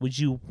that? Would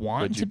you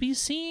want to be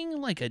seeing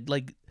like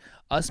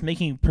us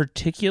making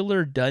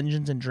particular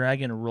Dungeons and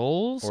Dragon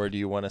rolls? Or do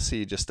you want to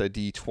see just a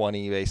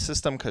D20 based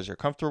system because you're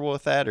comfortable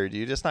with that? Or do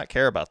you just not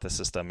care about the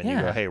system and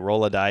you go, hey,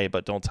 roll a die,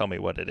 but don't tell me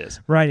what it is?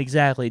 Right,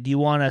 exactly. Do you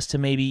want us to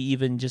maybe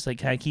even just like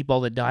kind of keep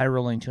all the die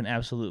rolling to an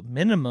absolute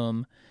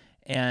minimum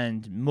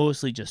and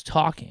mostly just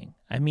talking?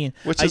 I mean,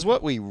 which is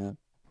what we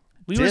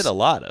did a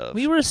lot of.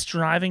 We were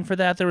striving for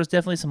that. There was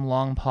definitely some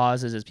long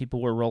pauses as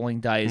people were rolling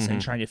dice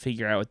and trying to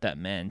figure out what that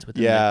meant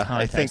within the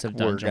context of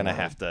Dungeon we're gonna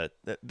World. have to.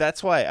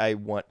 That's why I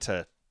want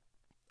to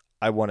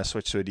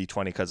switch to a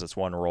D20 because it's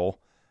one roll,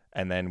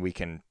 and then we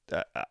can.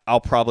 I'll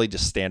probably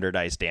just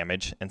standardize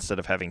damage instead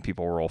of having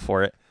people roll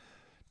for it,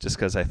 just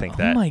because I think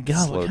that. Oh my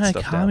god! What kind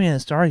of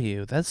communist are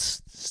you?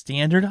 That's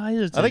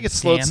standardized. I think it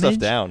slowed stuff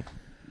down.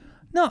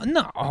 No.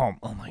 Oh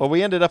my. Well,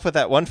 we ended up with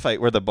that one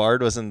fight where the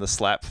bard was in the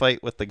slap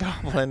fight with the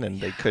goblin, and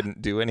they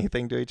couldn't do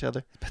anything to each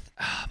other.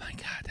 Oh my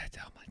god!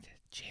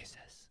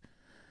 Jesus!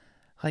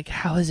 Like,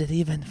 how is it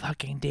even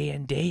fucking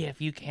D&D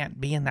if you can't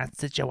be in that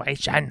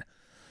situation?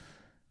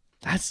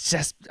 That's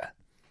just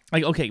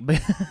like, okay,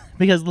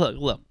 because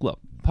look.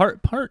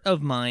 Part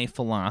of my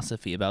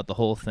philosophy about the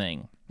whole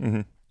thing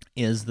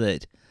is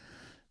that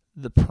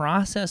the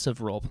process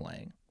of role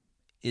playing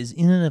is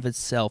in and of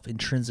itself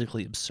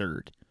intrinsically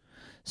absurd.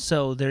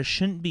 So there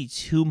shouldn't be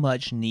too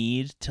much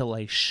need to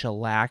like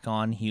shellac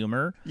on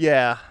humor.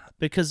 Yeah.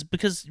 Because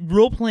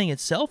role playing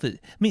itself is,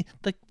 I mean,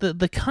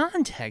 the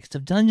context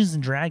of Dungeons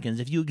and Dragons,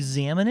 if you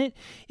examine it,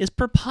 is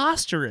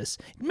preposterous.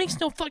 It makes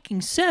no fucking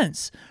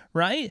sense,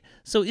 right?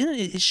 So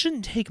it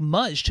shouldn't take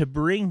much to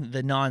bring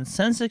the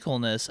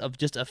nonsensicalness of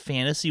just a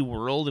fantasy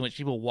world in which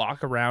people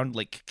walk around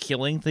like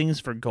killing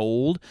things for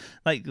gold.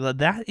 Like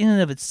that in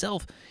and of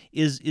itself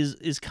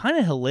is kind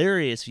of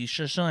hilarious if you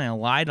shine a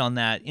light on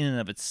that in and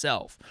of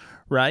itself,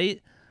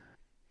 right?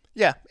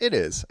 Yeah, it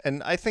is,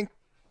 and I think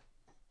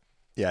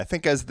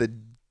as the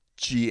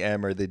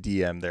GM or the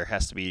DM, there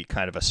has to be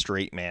kind of a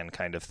straight man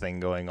kind of thing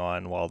going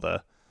on while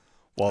the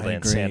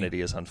insanity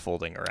is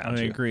unfolding around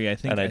you. I agree. I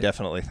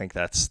definitely think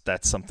that's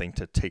something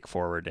to take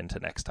forward into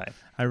next time.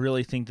 I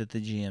really think that the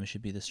GM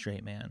should be the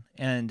straight man,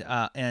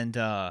 but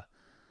I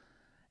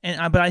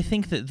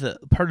think that the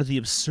part of the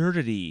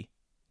absurdity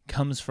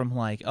comes from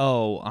like,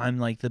 oh, I'm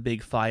like the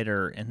big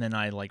fighter, and then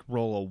I like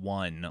roll a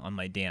 1 on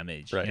my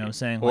damage. Right. You know what I'm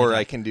saying? Or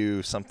I can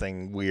do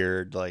something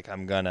weird, like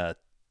I'm gonna,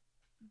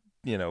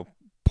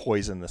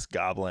 poison this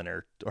goblin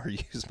or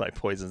use my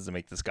poisons to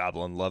make this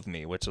goblin love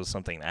me, which was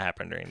something that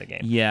happened during the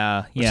game.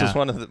 Yeah,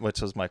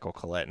 which was Michael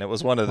Collette, and it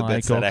was one of the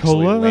bits that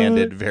actually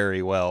landed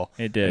very well.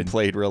 It did. And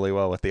played really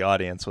well with the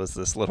audience. Was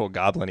this little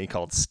goblin he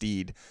called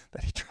Steed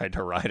that he tried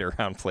to ride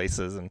around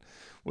places and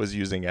was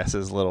using as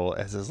his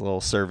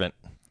little servant.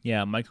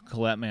 Yeah, Michael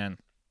Collette, man,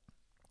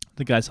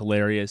 the guy's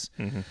hilarious.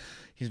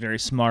 He's very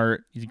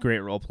smart. He's a great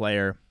role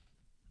player.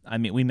 I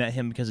mean, we met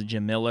him because of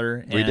Jim Miller.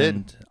 And we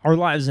did. Our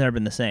lives have never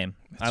been the same.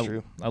 That's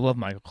true. I love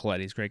Michael Collette.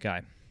 He's a great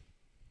guy.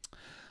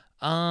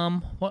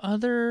 What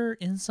other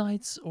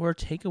insights or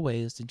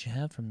takeaways did you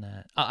have from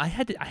that? I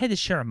had to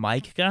share a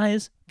mic,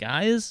 guys.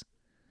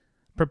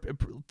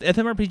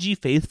 FMRPG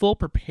faithful,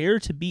 prepare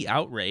to be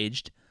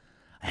outraged.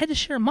 I had to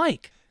share a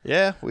mic.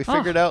 Yeah, we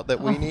figured out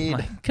that we need.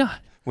 My God.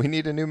 We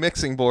need a new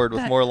mixing board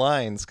with more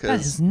lines.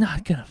 That is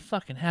not gonna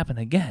fucking happen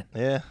again.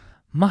 Yeah.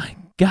 My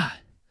God.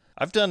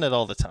 I've done it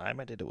all the time.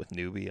 I did it with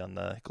Newbie on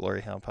the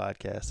Glory Hound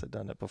podcast. I've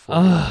done it before.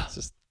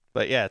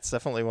 But yeah, it's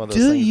definitely one of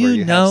those things where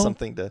you have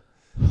something to.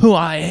 Who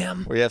I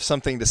am? Where you have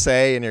something to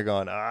say, and you're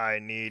going,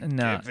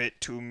 give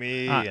it to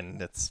me,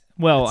 and it's.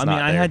 Well, I mean,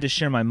 I had to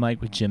share my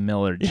mic with Jim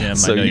Miller. Jim, yeah,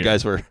 so you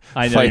guys were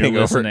fighting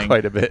over it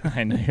quite a bit.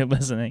 I know you're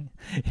listening.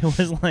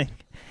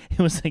 It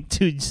was like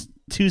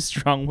two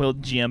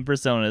strong-willed GM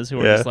personas who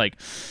were just like,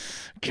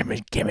 give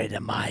me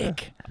the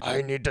mic.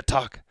 I need to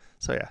talk.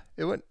 So yeah,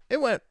 it went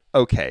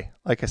okay.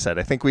 Like I said,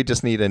 I think we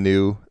just need a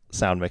new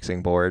sound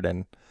mixing board,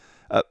 and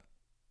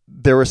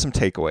there were some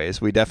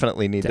takeaways. We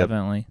definitely need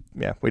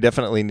we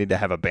definitely need to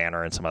have a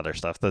banner and some other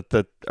stuff.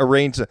 The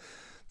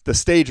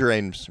stage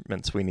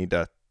arrangements we need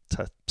to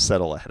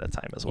settle ahead of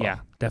time as well. Yeah,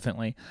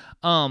 definitely.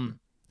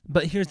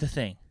 But here's the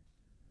thing.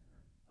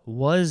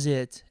 Was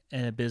it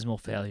an abysmal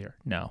failure?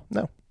 No.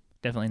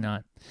 Definitely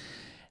not.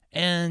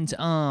 And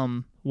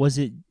was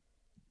it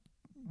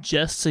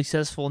just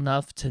successful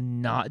enough to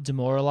not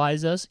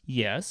demoralize us?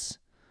 Yes.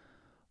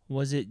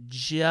 Was it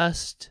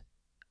just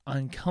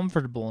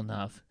uncomfortable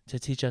enough to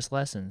teach us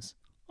lessons?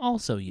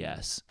 Also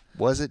yes.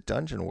 Was it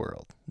Dungeon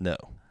World? No.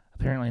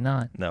 Apparently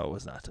not. No, it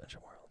was not Dungeon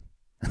World.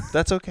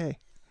 That's okay.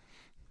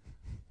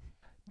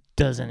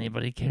 Does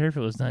anybody care if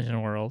it was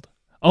Dungeon World?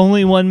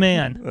 Only one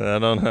man. I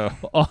don't know.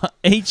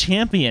 A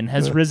champion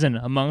has risen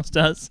amongst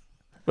us.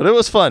 But it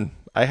was fun.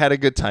 I had a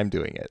good time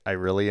doing it. I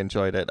really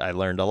enjoyed it. I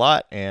learned a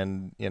lot,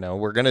 and,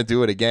 we're going to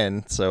do it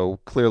again. So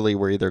clearly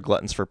we're either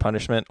gluttons for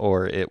punishment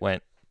or it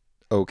went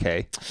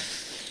okay.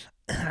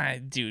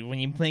 Dude, when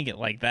you think it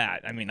like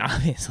that, I mean,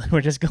 obviously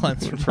we're just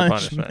gluttons for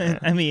punishment. Yeah.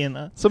 I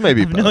mean, so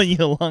maybe I've known you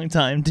a long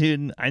time, dude,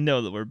 and I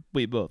know that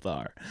we both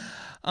are.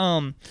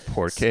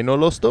 ¿Por qué no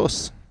los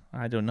dos?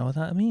 I don't know what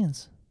that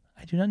means.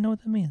 I do not know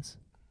what that means.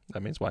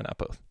 That means why not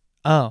both?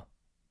 Oh,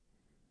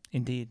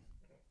 indeed.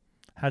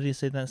 How do you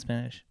say that in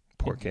Spanish?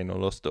 ¿Por qué no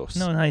los dos?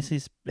 No, how do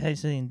you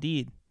say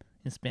indeed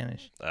in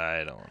Spanish?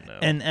 I don't know.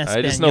 En español.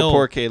 I just know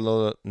 ¿por qué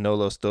no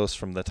los dos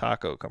from the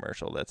taco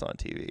commercial that's on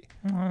TV.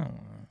 Oh,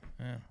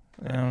 yeah.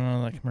 I don't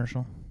know that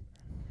commercial.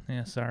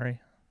 Yeah, sorry.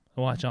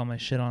 I watch all my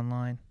shit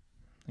online.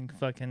 Like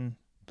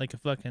a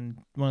fucking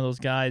one of those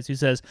guys who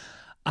says,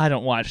 I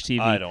don't watch TV.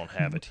 I don't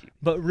have a TV.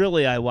 But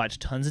really, I watch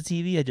tons of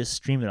TV. I just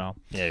stream it all.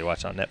 Yeah, you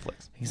watch on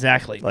Netflix.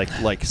 Exactly.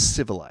 Like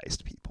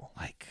civilized people.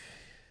 Like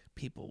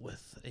people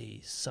with a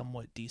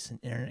somewhat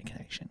decent internet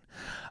connection.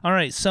 All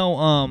right,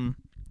 so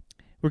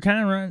we're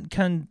kind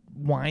of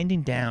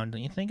winding down,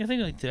 don't you think? I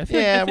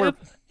feel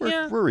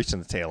we're reaching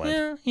the tail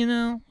end.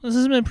 Yeah, this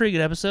has been a pretty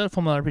good episode of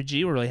Full Metal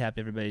RPG. We're really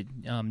happy everybody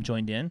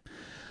joined in.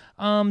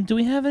 Do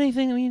we have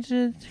anything that we need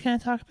to kind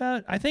of talk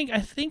about? I think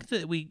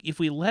that if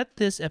we let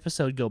this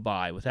episode go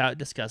by without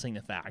discussing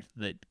the fact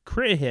that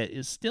Crit Hit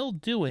is still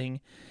doing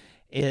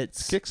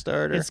its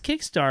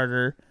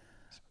Kickstarter,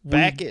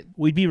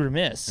 we'd be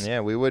remiss. Yeah,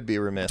 we would be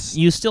remiss.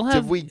 You still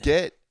have. Did we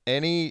get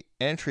any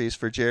entries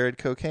for Jared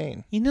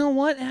Cocaine? You know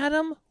what,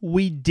 Adam?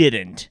 We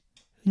didn't.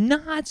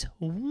 Not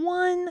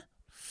one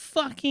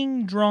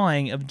fucking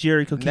drawing of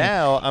Jared Cocaine.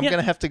 Now I'm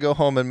gonna have to go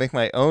home and make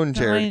my own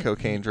Jared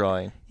Cocaine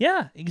drawing.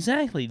 Yeah,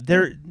 exactly.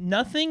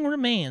 Nothing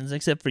remains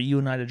except for you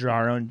and I to draw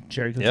our own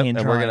Jared Cocaine and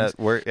drawings.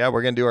 we're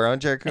gonna do our own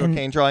Jared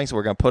Cocaine drawings.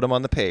 We're gonna put them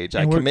on the page.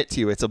 I commit to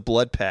you, it's a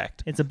blood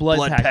pact. It's a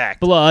blood pact.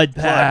 Blood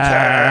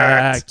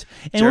pact.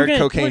 And Jared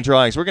Cocaine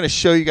drawings. We're gonna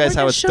show you guys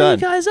how it's done.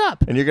 Show you guys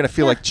up, and you're gonna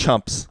feel like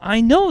chumps. I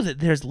know that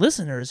there's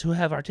listeners who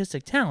have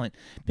artistic talent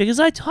because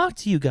I talk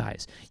to you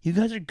guys. You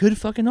guys are good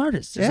fucking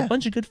artists. There's a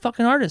bunch of good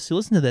fucking artists who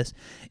listen to this.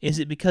 Is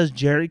it because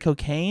Jared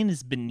Cocaine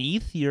is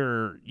beneath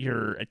your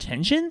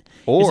attention?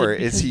 Or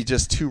is he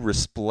just too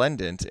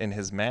resplendent in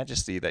his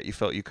majesty that you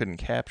felt you couldn't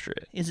capture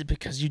it? Is it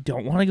because you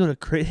don't want to go to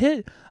Crit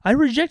Hit? I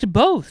reject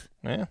both.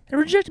 Yeah. I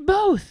reject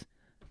both.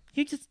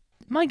 You just,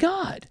 my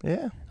God.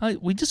 Yeah.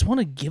 We just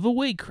want to give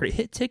away Crit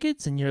Hit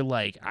tickets, and you're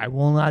like, I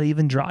will not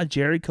even draw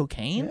Jared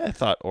Cocaine? Yeah, I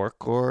thought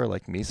Orcor,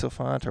 like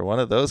Misofont, or one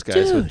of those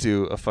guys would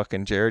do a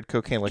fucking Jared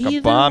Cocaine, like a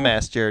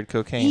bomb-ass Jared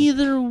Cocaine.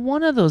 Either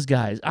one of those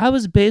guys. I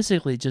was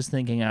basically just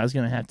thinking I was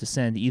going to have to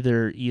send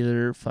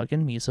either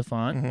fucking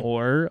Misofont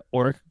or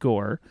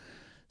Orcor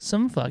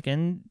some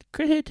fucking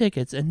Crit Hit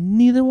tickets, and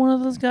neither one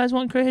of those guys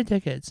want Crit Hit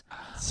tickets.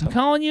 I'm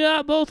calling you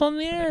out both on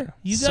the air.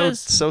 You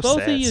guys, so both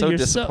sad, of you, so you're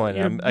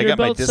disappointed. I you're got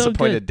my both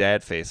disappointed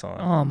dad face on.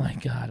 Oh my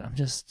God,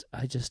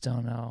 I just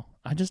don't know.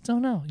 I just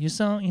don't know.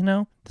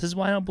 This is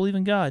why I don't believe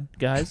in God,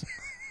 guys.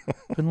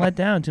 Been let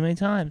down too many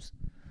times.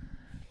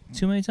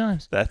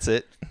 That's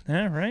it.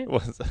 Yeah, right.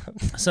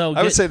 So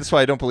I would say that's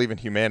why I don't believe in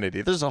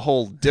humanity. There's a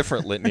whole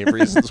different litany of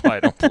reasons why I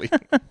don't believe.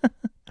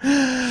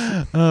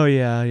 Oh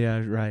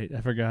yeah, right.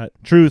 I forgot.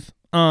 Truth.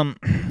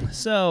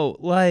 So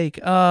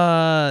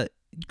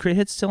Crit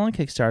Hit's still on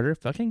Kickstarter.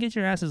 Fucking get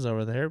your asses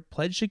over there.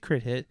 Pledge to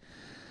Crit Hit.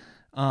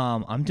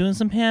 I'm doing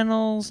some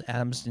panels.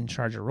 Adam's in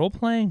charge of role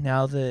playing.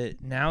 Now that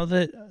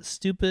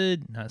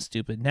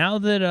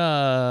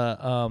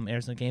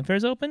Arizona Game Fair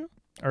is open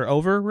or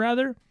over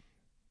rather,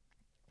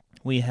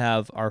 we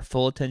have our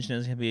full attention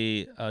is going to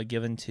be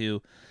given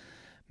to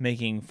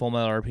making Full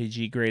Metal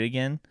RPG great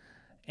again,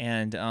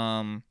 and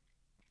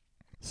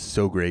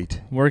so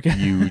great,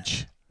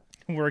 huge,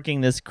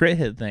 working this Crit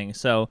Hit thing.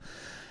 So,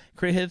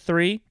 Crit Hit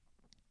 3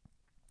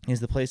 is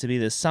the place to be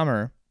this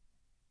summer.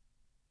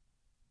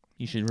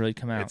 You should really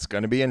come out. It's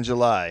going to be in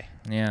July.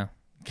 Yeah.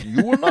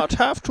 You will not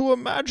have to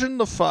imagine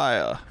the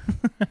fire.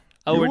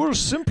 You will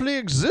simply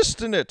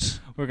exist in it.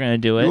 We're gonna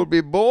do it. You'll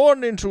be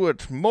born into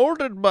it,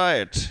 molded by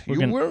it. We're You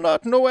gonna- will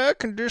not know air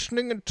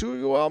conditioning until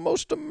you are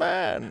almost a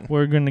man.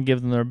 We're gonna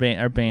give them our Bane.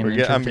 I'm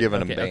giving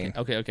them Bane.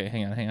 Okay.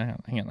 Hang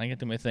on. I get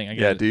to my thing.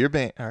 Yeah, do your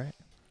Bane. All right.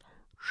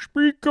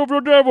 Speak of the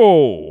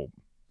devil,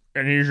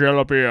 and he shall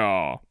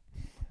appear.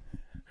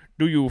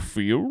 Do you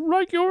feel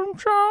like you're in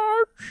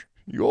charge?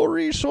 Your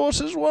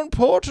resources were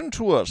important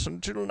to us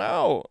until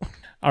now.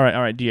 All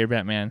right. Do your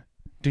Batman.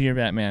 Do your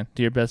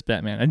best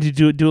Batman. And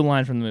do a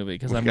line from the movie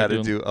because We I'm got to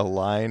gonna do a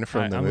line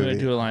from the I'm movie. gonna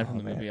do a line from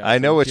the movie. I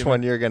know which Give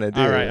one me- you're gonna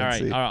do. All right. Let's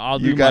see. I'll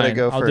do You gotta mine.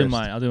 go I'll first. do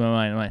mine. I'll do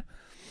mine.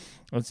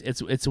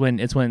 It's when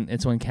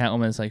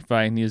Catwoman's like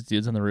fighting these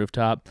dudes on the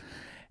rooftop,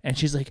 and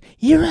she's like,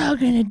 "You're all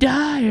gonna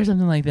die" or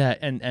something like that,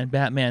 and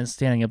Batman's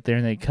standing up there,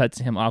 and they cut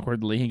to him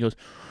awkwardly. He goes,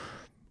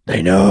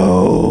 "They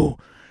know,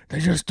 they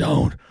just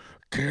don't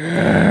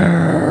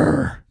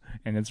care,"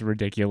 and it's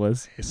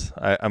ridiculous.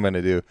 I'm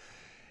gonna do.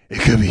 It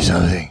could be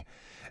something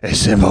as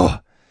simple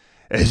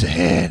as a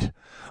hand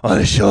on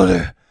the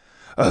shoulder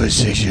of a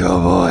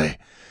 6-year-old boy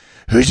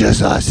who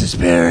just lost his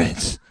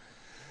parents.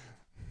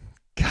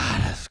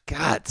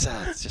 God,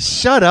 just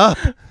shut up.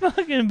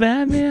 Fucking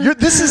Batman.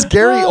 This is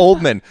Gary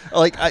Oldman.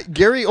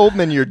 Gary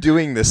Oldman, you're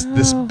doing this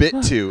bit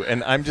to,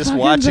 and I'm just Fucking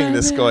watching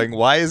this Batman. going,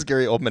 why is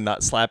Gary Oldman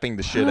not slapping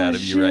the shit out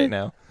of you right shit.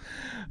 now?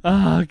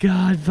 Oh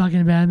God,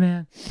 fucking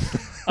Batman.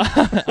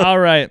 All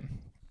right.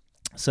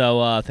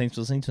 So thanks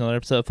for listening to another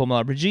episode of Full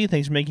Metal RPG.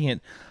 Thanks for making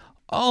it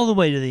all the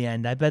way to the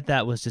end. I bet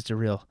that was just a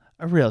real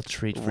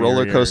treat for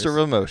Roller your coaster ears.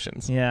 of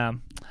emotions. Yeah.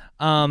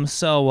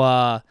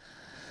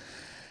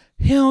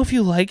 If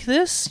you like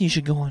this, you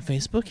should go on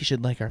Facebook. You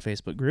should like our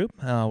Facebook group.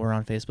 We're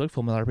on Facebook,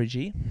 Full Metal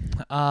RPG.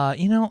 I've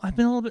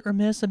been a little bit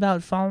remiss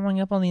about following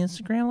up on the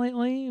Instagram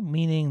lately,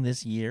 meaning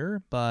this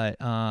year, but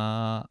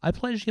I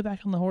pledge to get back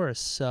on the horse.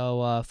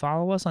 So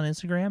follow us on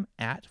Instagram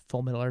at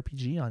Full Metal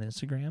RPG on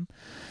Instagram.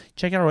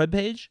 Check out our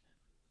webpage,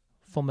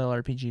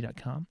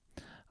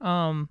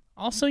 fullmetalrpg.com.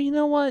 Also, you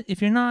know what?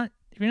 If you're not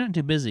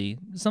too busy,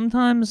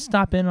 sometimes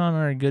stop in on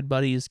our good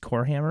buddies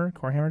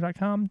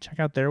corehammer.com. Check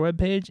out their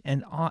webpage,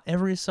 and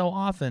every so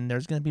often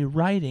there's going to be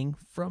writing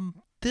from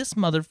this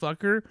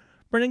motherfucker,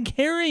 Brendan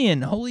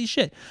Carrion. Holy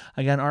shit.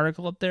 I got an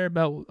article up there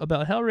about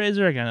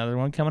Hellraiser. I got another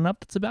one coming up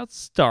that's about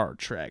Star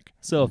Trek.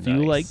 So if you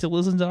Nice. like to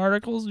listen to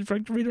articles, if you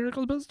like to read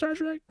articles about Star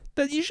Trek,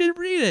 then you should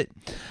read it.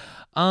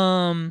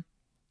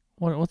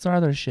 What's our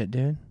other shit,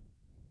 dude?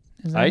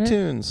 Is that it?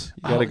 iTunes.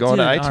 You got to Oh, go on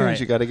dude, iTunes. all right.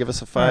 You got to give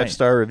us a All right.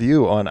 5-star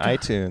review on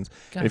iTunes.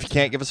 God, And if you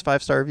can't give us a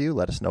 5-star review,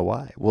 let us know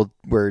why.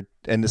 We're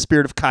in the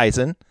spirit of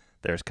Kaizen.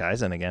 There's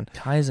Kaizen again.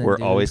 Kaizen, We're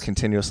dude. always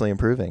continuously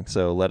improving.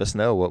 So let us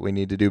know what we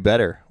need to do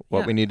better,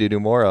 what Yeah. we need to do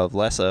more of,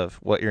 less of,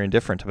 what you're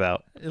indifferent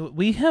about.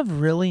 We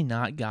have really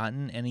not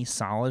gotten any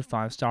solid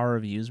 5-star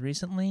reviews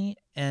recently,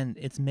 and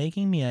it's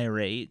making me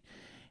irate.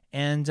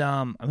 And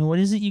what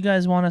is it you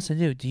guys want us to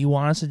do? Do you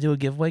want us to do a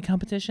giveaway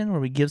competition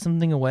where we give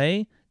something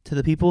away to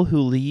the people who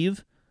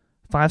leave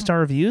 5-star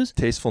reviews?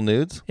 Tasteful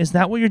nudes? Is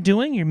that what you're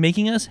doing? You're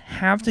making us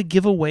have to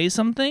give away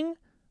something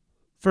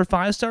for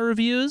 5-star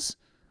reviews?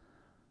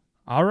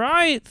 All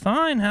right,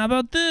 fine. How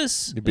about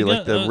this? You'd be We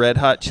like got, the Red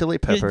Hot Chili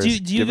Peppers. do you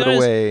Give it guys-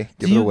 away. Give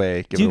do it you-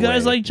 away. Give Do it you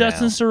guys away like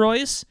Justin now.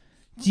 Sorois?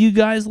 Do you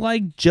guys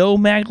like Joe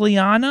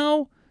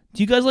Magliano?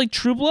 Do you guys like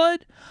True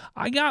Blood?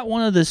 I got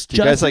one of this. Do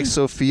you guys like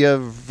Justin- Sophia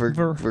the-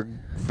 Vergara?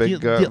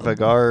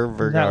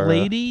 that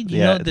lady? Do you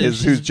yeah, know that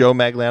who's she's- Joe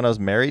Magliano's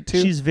married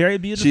to? She's very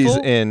beautiful. She's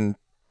in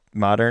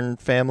Modern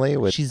Family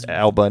with She's-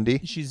 Al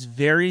Bundy. She's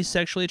very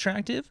sexually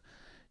attractive.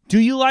 Do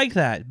you like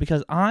that?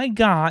 Because I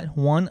got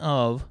one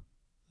of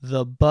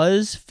the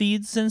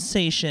BuzzFeed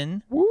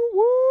sensation Woo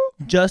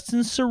woo. Justin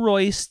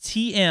Sorois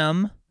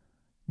TM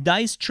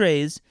dice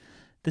trays.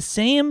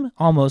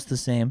 Almost the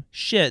same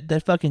shit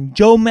that fucking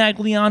Joe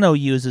Magliano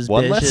uses.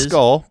 One less bitches.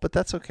 skull, but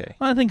that's okay.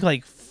 I think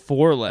like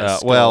 4 less.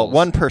 Skulls. Well,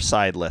 one per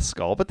side less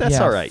skull, but that's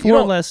Yeah, all right.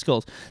 4 less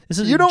skulls. This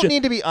is You don't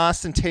need to be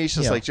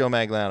ostentatious Yeah. like Joe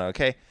Magliano,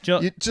 okay?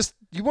 Joe-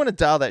 You want to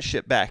dial that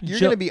shit back. You're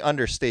Joe- going to be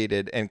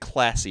understated and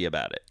classy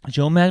about it.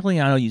 Joe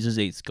Magliano uses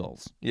 8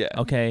 skulls. Yeah.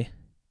 Okay.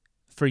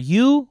 For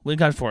you, we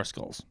got 4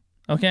 skulls.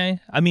 Okay?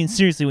 I mean,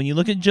 seriously, when you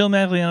look at Joe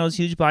Magliano's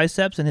huge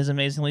biceps and his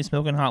amazingly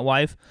smoking hot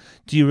wife,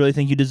 do you really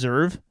think you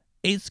deserve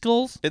 8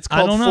 skulls? It's I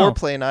called don't know.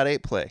 foreplay, not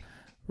 8-play.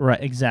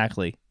 Right,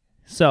 exactly.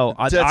 So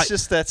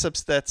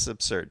That's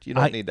absurd. You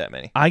don't need that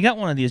many. I got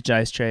one of these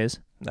dice trays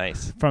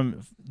Nice.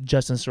 from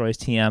Justin Sorois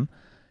TM.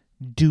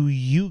 Do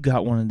you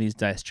got one of these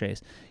dice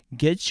trays?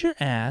 Get your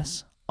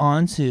ass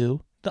onto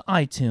the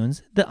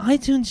iTunes. The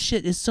iTunes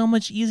shit is so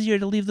much easier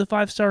to leave the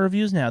 5-star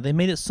reviews now. They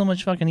made it so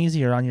much fucking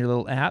easier on your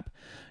little app.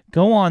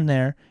 Go on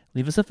there,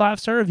 leave us a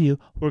 5-star review.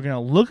 We're going to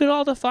look at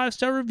all the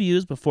 5-star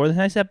reviews before the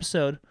next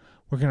episode.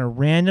 We're going to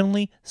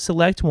randomly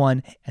select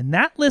one, and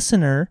that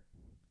listener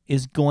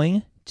is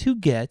going to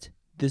get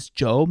this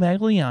Joe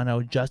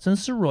Magliano, Justin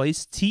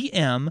Sorois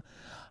TM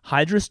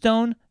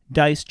Hydrastone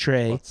dice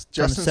tray Well, it's from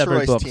Justin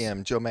Severed Sorois Books.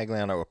 TM, Joe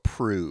Magliano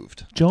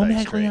approved. Joe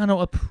dice tray.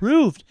 Magliano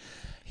approved.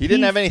 He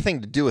didn't have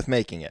anything to do with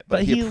making it,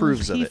 but he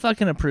approves of it. He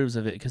fucking approves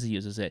of it because he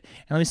uses it.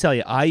 And let me tell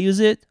you, I use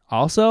it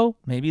also.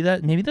 Maybe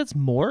that's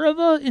more of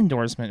an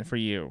endorsement for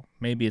you.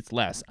 Maybe it's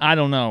less. I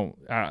don't know.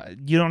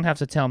 You don't have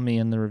to tell me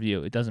in the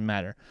review. It doesn't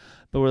matter.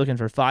 But we're looking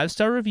for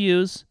 5-star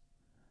reviews,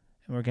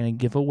 and we're going to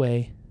give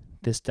away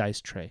this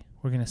dice tray.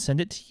 We're going to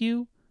send it to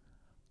you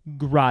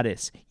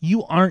gratis.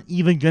 You aren't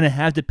even going to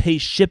have to pay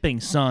shipping,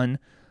 son.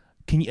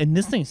 And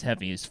this thing's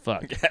heavy as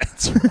fuck. Yeah,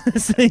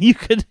 so you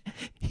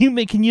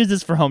can use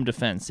this for home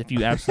defense if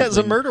you absolutely as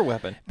a murder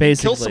weapon.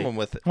 Basically, Kill someone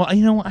with it. Well,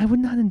 you know, I would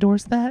not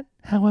endorse that.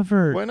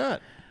 However, why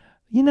not?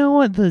 You know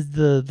what?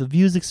 The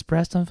views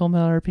expressed on Full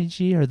Metal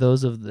RPG are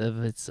those of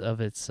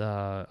its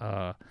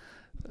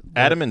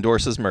Adam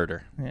endorses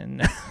murder.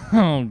 And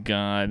oh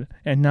God,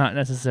 and not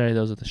necessarily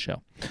those of the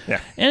show.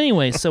 Yeah.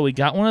 Anyway, so we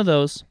got one of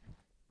those.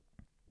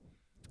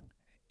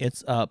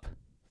 It's up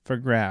for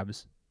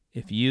grabs.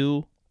 If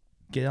you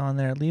get on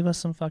there, leave us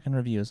some fucking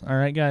reviews. All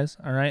right, guys.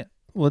 All right.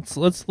 Let's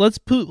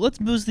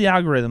boost the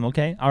algorithm,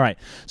 okay? All right.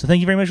 So thank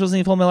you very much for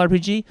listening to Full Metal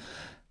RPG.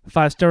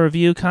 5-star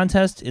review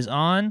contest is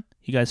on.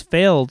 You guys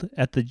failed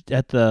at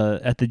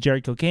the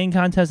Jericho Kane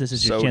contest. This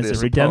is your chance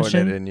of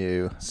redemption. In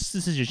you.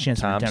 This is your chance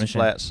of Time's redemption.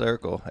 a flat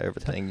circle.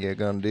 Everything you're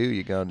gonna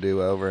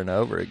do over and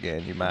over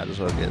again. You might as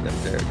well get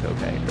them Jericho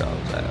Kane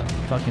draws out.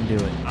 Fucking do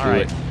it. All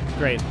right.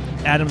 Great.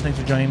 Adam, thanks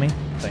for joining me.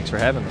 Thanks for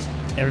having me.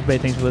 Everybody,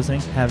 thanks for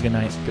listening. Have a good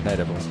night. Good night,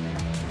 everyone.